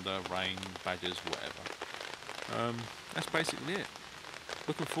know, thunder, rain, badgers, whatever. That's basically it.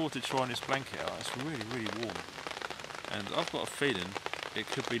 Looking forward to trying this blanket out. It's really, really warm. And I've got a feeling it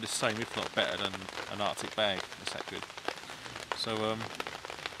could be the same, if not better, than an Arctic bag. It's that good. So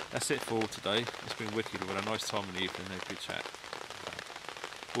that's it for all today. It's been wicked. We've had a nice time in the evening, a good chat.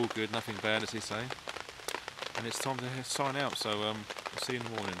 All good, nothing bad, as they say. And it's time to sign out, so we'll see you in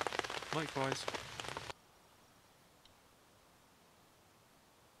the morning. Night, guys.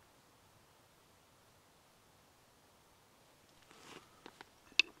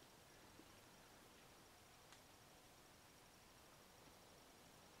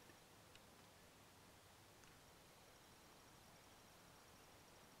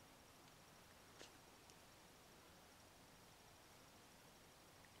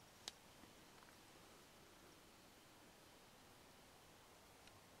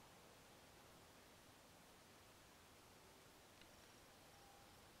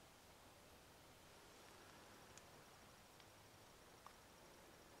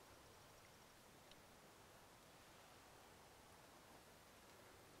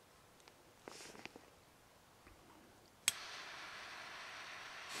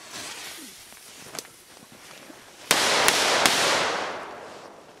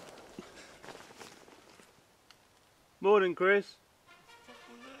 Morning, Chris.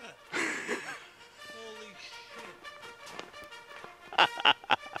 Holy shit.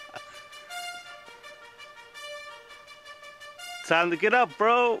 Time to get up,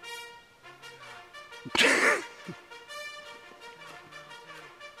 bro. Thought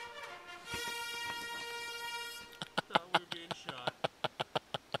we were being shot.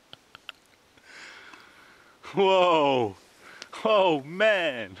 Whoa. Oh,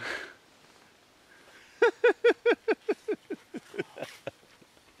 man.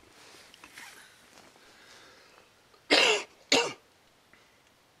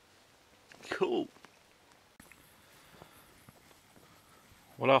 Cool.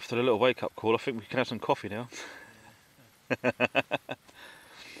 Well, after the little wake-up call, I think we can have some coffee now.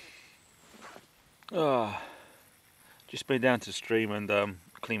 Just been down to the stream and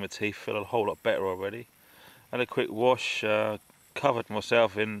clean my teeth, feel a whole lot better already. Had a quick wash, covered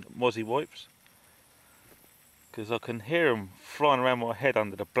myself in mozzie wipes, because I can hear them flying around my head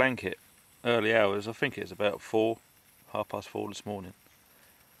under the blanket early hours. I think it's about 4:30 this morning.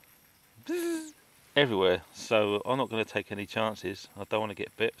 Everywhere, so I'm not going to take any chances. I don't want to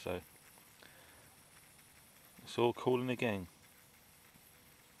get bit, so it's all cool in the gang.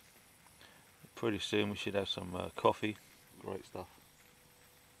 Pretty soon we should have some coffee. Great stuff.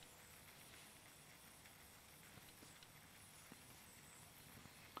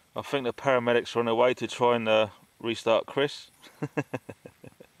 I think the paramedics are on their way to try and restart Chris.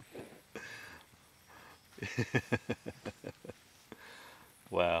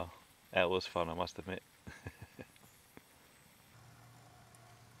 Wow, that was fun, I must admit.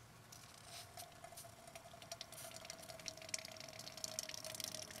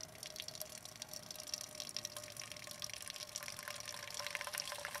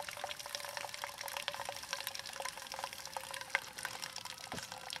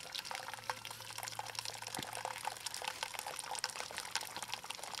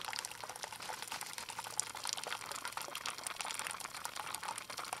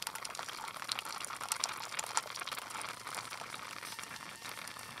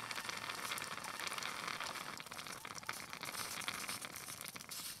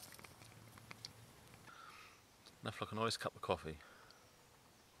 Enough like a nice cup of coffee.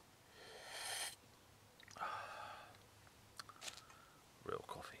 Real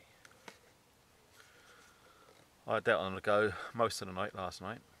coffee. I had that on the go most of the night last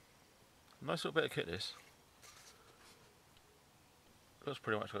night. Nice little bit of kit this. Looks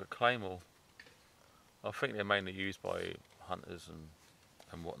pretty much like a claymore. I think they're mainly used by hunters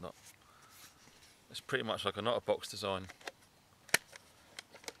and whatnot. It's pretty much like a not a box design.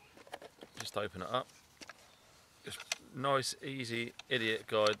 Just open it up. Just nice, easy, idiot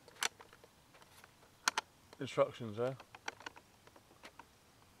guide. Instructions there.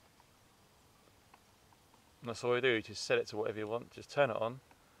 And that's all you do, you just set it to whatever you want, just turn it on,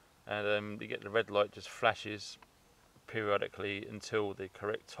 and you get the red light just flashes periodically until the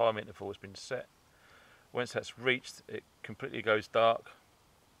correct time interval has been set. Once that's reached, it completely goes dark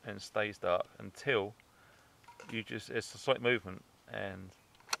and stays dark until it's a slight movement and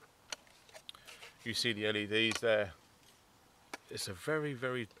you see the LEDs there. It's a very,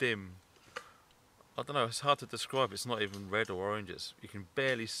 very dim, I don't know, it's hard to describe. It's not even red or orange, you can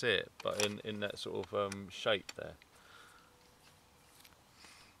barely see it, but in that sort of shape there.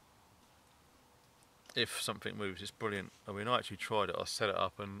 If something moves, it's brilliant. I mean, I actually tried it, I set it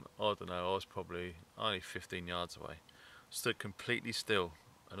up and I don't know, I was probably only 15 yards away. Stood completely still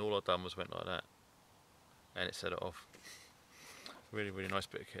and all I'd done was went like that and it set it off. Really, really nice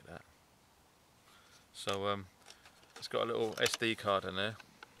bit of kit that. So it's got a little SD card in there.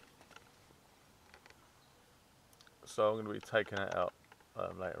 So I'm going to be taking it out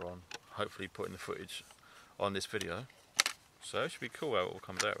later on, hopefully putting the footage on this video. So it should be cool how it all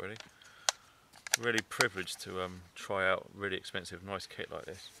comes out really. Really privileged to try out really expensive, nice kit like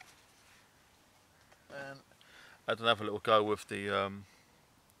this. And I had another little go with the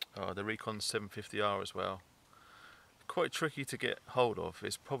Recon 750R as well. Quite tricky to get hold of.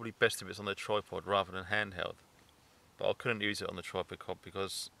 It's probably best if it's on the tripod rather than handheld. But I couldn't use it on the tripod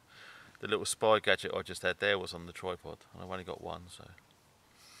because the little spy gadget I just had there was on the tripod, and I've only got one. So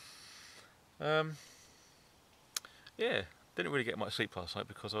yeah, didn't really get much sleep last night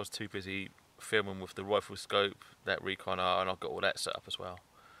because I was too busy filming with the rifle scope, that Recon R, and I've got all that set up as well.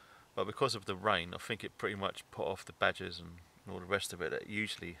 But because of the rain, I think it pretty much put off the badgers and all the rest of it that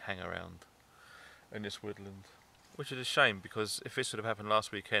usually hang around in this woodland. Which is a shame, because if this would have happened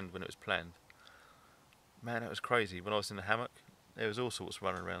last weekend when it was planned, man, that was crazy. When I was in the hammock, there was all sorts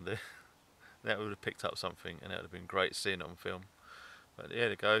running around there. That would have picked up something, and it would have been great seeing it on film. But yeah, there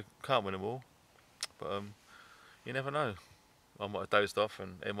you go. Can't win them all. But you never know. I might have dozed off,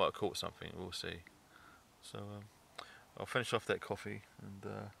 and it might have caught something. We'll see. So I'll finish off that coffee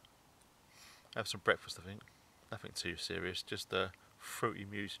and have some breakfast. I think nothing too serious. Just fruity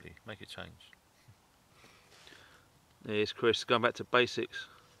muesli. Make a change. Here's Chris going back to basics.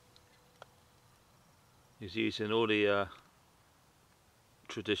 He's using all the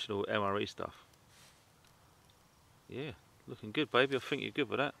traditional MRE stuff. Yeah, looking good, baby. I think you're good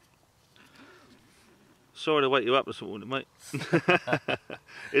with that. Sorry to wake you up this morning, mate.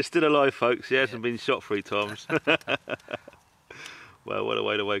 It's still alive, folks. He hasn't been shot 3 times. Well, what a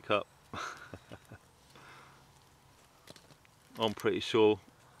way to wake up. I'm pretty sure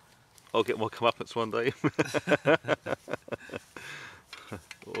I'll get my comeuppance one day.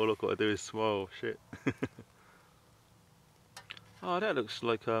 All I've got to do is smile. Shit. Oh, that looks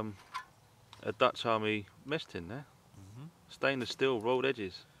like a Dutch Army mess tin there. Stainless steel rolled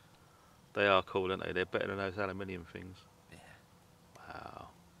edges. They are cool, aren't they? They're better than those aluminium things. Yeah. Wow.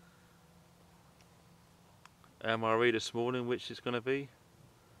 MRE this morning, which is going to be?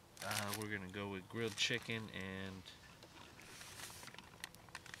 We're going to go with grilled chicken and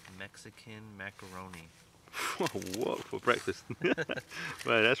Mexican macaroni. What for breakfast? Man,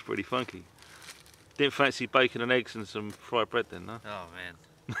 that's pretty funky. Didn't fancy bacon and eggs and some fried bread then, no? Oh man.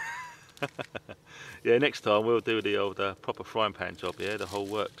 Yeah, next time we'll do the old proper frying pan job, yeah, the whole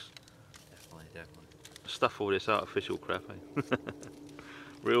works. Definitely. Stuff all this artificial crap, eh?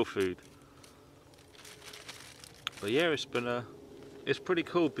 Real food. But yeah, it's pretty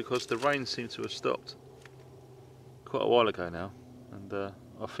cool because the rain seems to have stopped quite a while ago now, and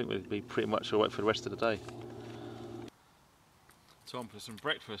I think we'll be pretty much alright for the rest of the day. Time for some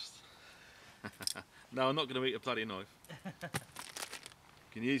breakfast. No, I'm not going to eat a bloody knife. You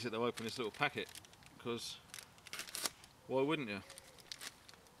can use it to open this little packet, because why wouldn't you?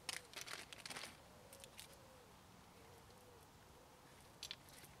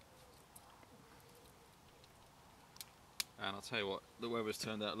 And I'll tell you what, the weather's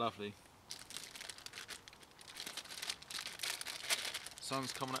turned out lovely.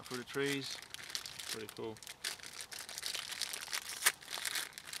 Sun's coming up through the trees, pretty cool.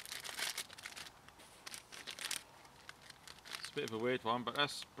 a bit of a weird one, but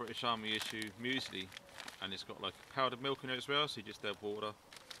that's British Army issue muesli, and it's got like powdered milk in it as well, so you just add water.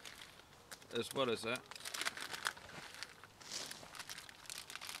 As well as that,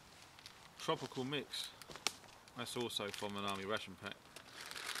 tropical mix. That's also from an army ration pack.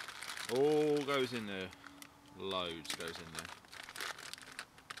 All goes in there. Loads goes in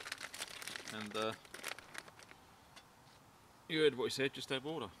there. And you heard what he said, just add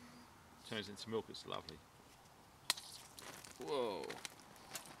water. Turns into milk, it's lovely. Whoa.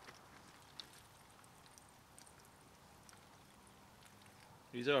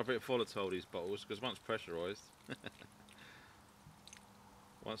 These are a bit volatile, these bottles, because once pressurised,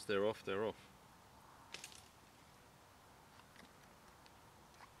 once they're off, they're off.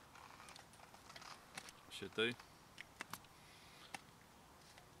 Should do.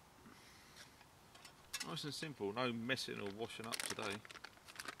 Nice and simple, no messing or washing up today.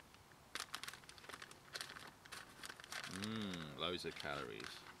 Loads of calories.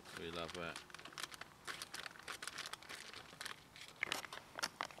 We love that.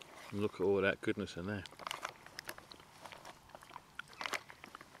 Look at all that goodness in there.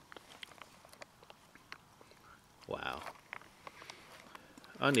 Wow.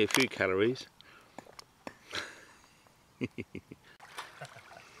 Only a few calories. Trying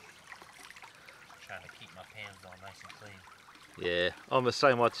to keep my pans all nice and clean. Yeah, I'm the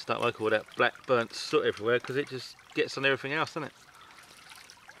same. I just don't like all that black burnt soot everywhere because it just gets on everything else, doesn't it?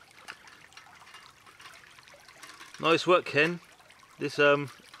 Nice work, Ken. This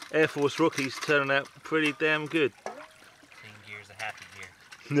Air Force rookie's turning out pretty damn good. Clean gear's a happy gear.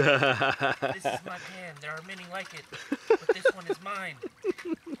 This is my pan. There are many like it, but this one is mine.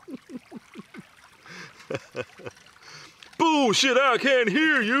 Bullshit! I can't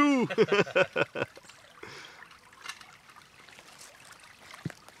hear you.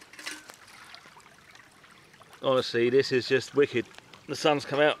 Honestly, this is just wicked. The sun's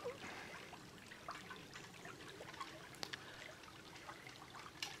come out.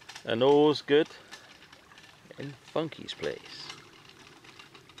 And all's good in Funky's place.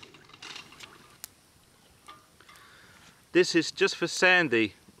 This is just for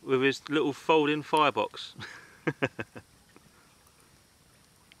Sandy with his little folding firebox.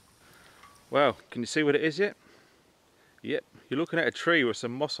 Wow, can you see what it is yet? Yep, you're looking at a tree with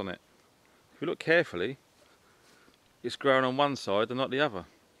some moss on it. If you look carefully, it's growing on one side and not the other.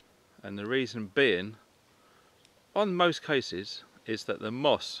 And the reason being, on most cases, is that the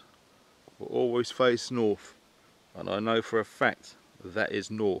moss will always face north. And I know for a fact that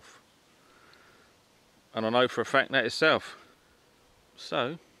is north. And I know for a fact that is south.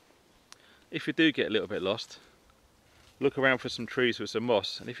 So, if you do get a little bit lost, look around for some trees with some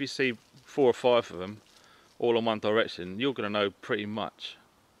moss, and if you see 4 or 5 of them all in one direction, you're going to know pretty much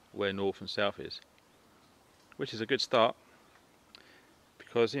where north and south is. Which is a good start,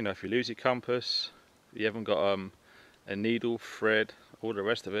 because you know, if you lose your compass, you haven't got a needle, thread, all the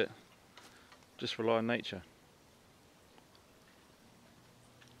rest of it, just rely on nature.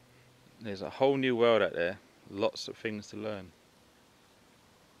 There's a whole new world out there, lots of things to learn.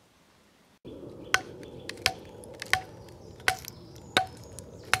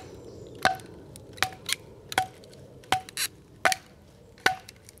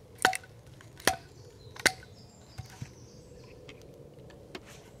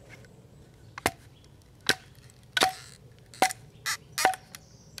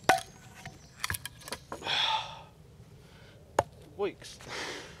 Weeks.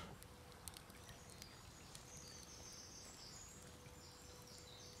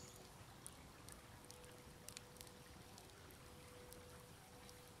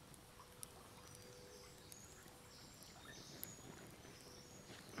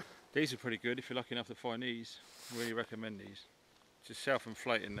 These are pretty good if you're lucky enough to find these. Really recommend these. Just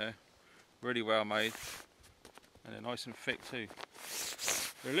self-inflating there, really well made, and they're nice and thick too.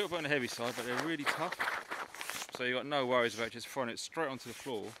 They're a little bit on the heavy side, but they're really tough. So you've got no worries about just throwing it straight onto the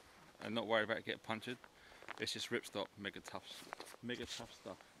floor and not worry about it getting punctured. It's just ripstop, mega tough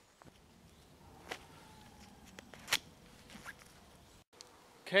stuff.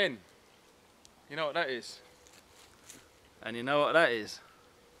 Ken, you know what that is? And you know what that is?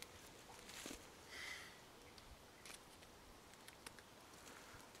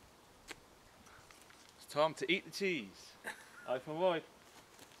 It's time to eat the cheese. Open wide.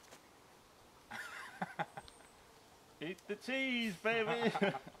 Eat the cheese, baby!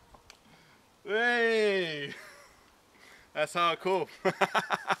 Hey! That's hardcore.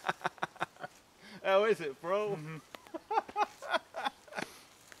 How is it, bro?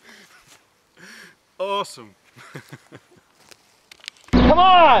 Awesome. Come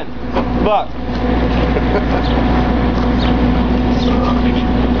on! Fuck.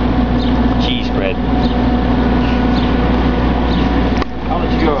 cheese spread. I'll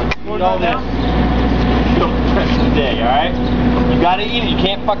let you go. Eat all this. The rest of the day, alright? You gotta eat it, you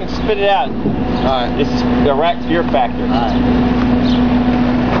can't fucking spit it out. Alright. This is direct fear factor. Alright.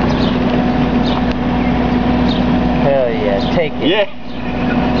 Hell yeah, take it. Yeah.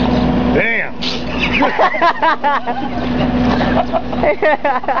 Damn.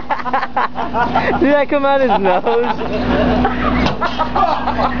 Did that come out of his nose?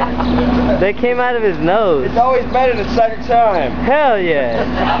 They came out of his nose. It's always better the second time. Hell yeah.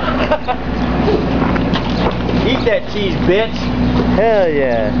 Eat that cheese, bitch. Hell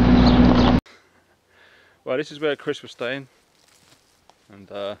yeah. Well, this is where Chris was staying, and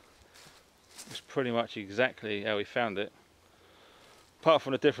it's pretty much exactly how we found it, apart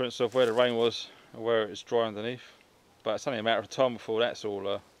from the difference of where the rain was and where it's dry underneath. But it's only a matter of time before that's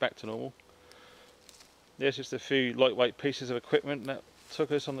all back to normal. There's just a few lightweight pieces of equipment that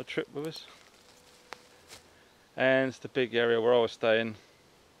took us on the trip with us, and the big area where I was staying,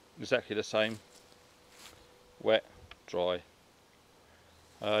 exactly the same. Wet, dry.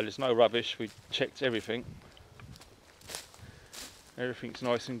 There's no rubbish. We checked everything. Everything's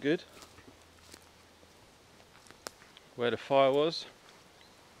nice and good. Where the fire was,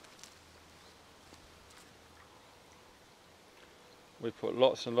 we put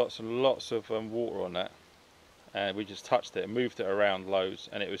lots and lots and lots of water on that, and we just touched it and moved it around loads,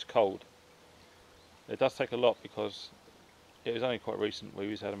 and it was cold. It does take a lot because it was only quite recent we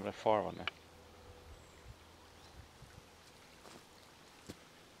was having a fire on there.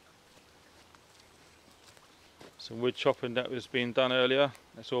 Some wood chopping that was being done earlier,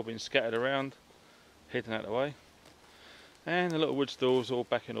 that's all been scattered around, hidden out of the way, and the little wood stools all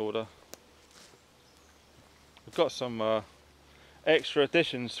back in order. We've got some extra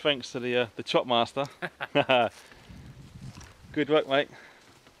additions thanks to the chop master. Good work, mate.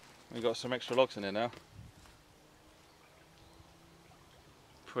 We've got some extra logs in there now.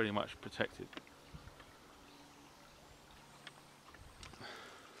 Pretty much protected.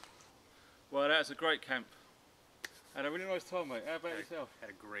 Well, that's a great camp. Had a really nice time, mate. How about yourself? Had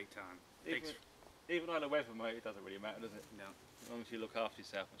a great time. Even though the weather, mate, it doesn't really matter, does it? No. As long as you look after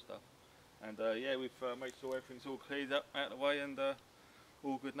yourself and stuff. And yeah, we've made sure everything's all cleared up out of the way, and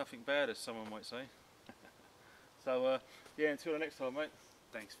all good, nothing bad, as someone might say. So yeah, until the next time, mate.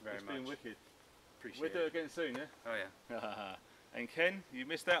 Thanks very much. It's been wicked. Appreciate We'll do it. it again soon, yeah? Oh yeah. And Ken, you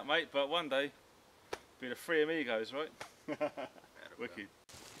missed out, mate, but one day, be the three amigos, right? Wicked.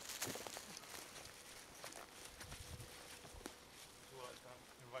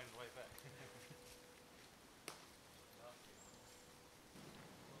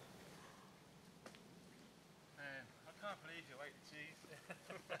 I can't believe you ate the cheese.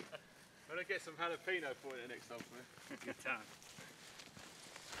 I'm going to get some jalapeno for you next time, man. Good time.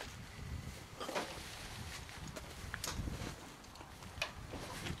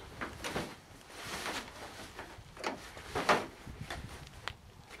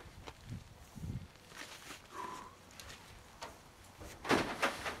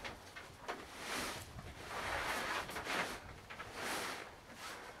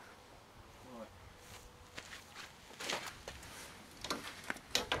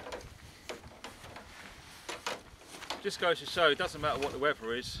 Just goes to show, it doesn't matter what the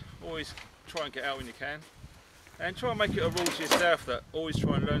weather is, always try and get out when you can, and try and make it a rule to yourself that always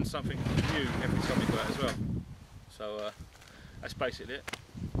try and learn something new every time you go out as well. So that's basically it.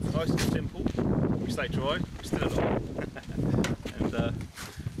 Nice and simple, we stay dry, we're still alive. And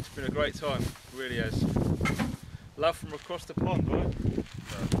it's been a great time, really has. Love from across the pond, right?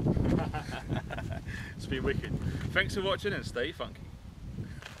 It's been wicked. Thanks for watching and stay funky.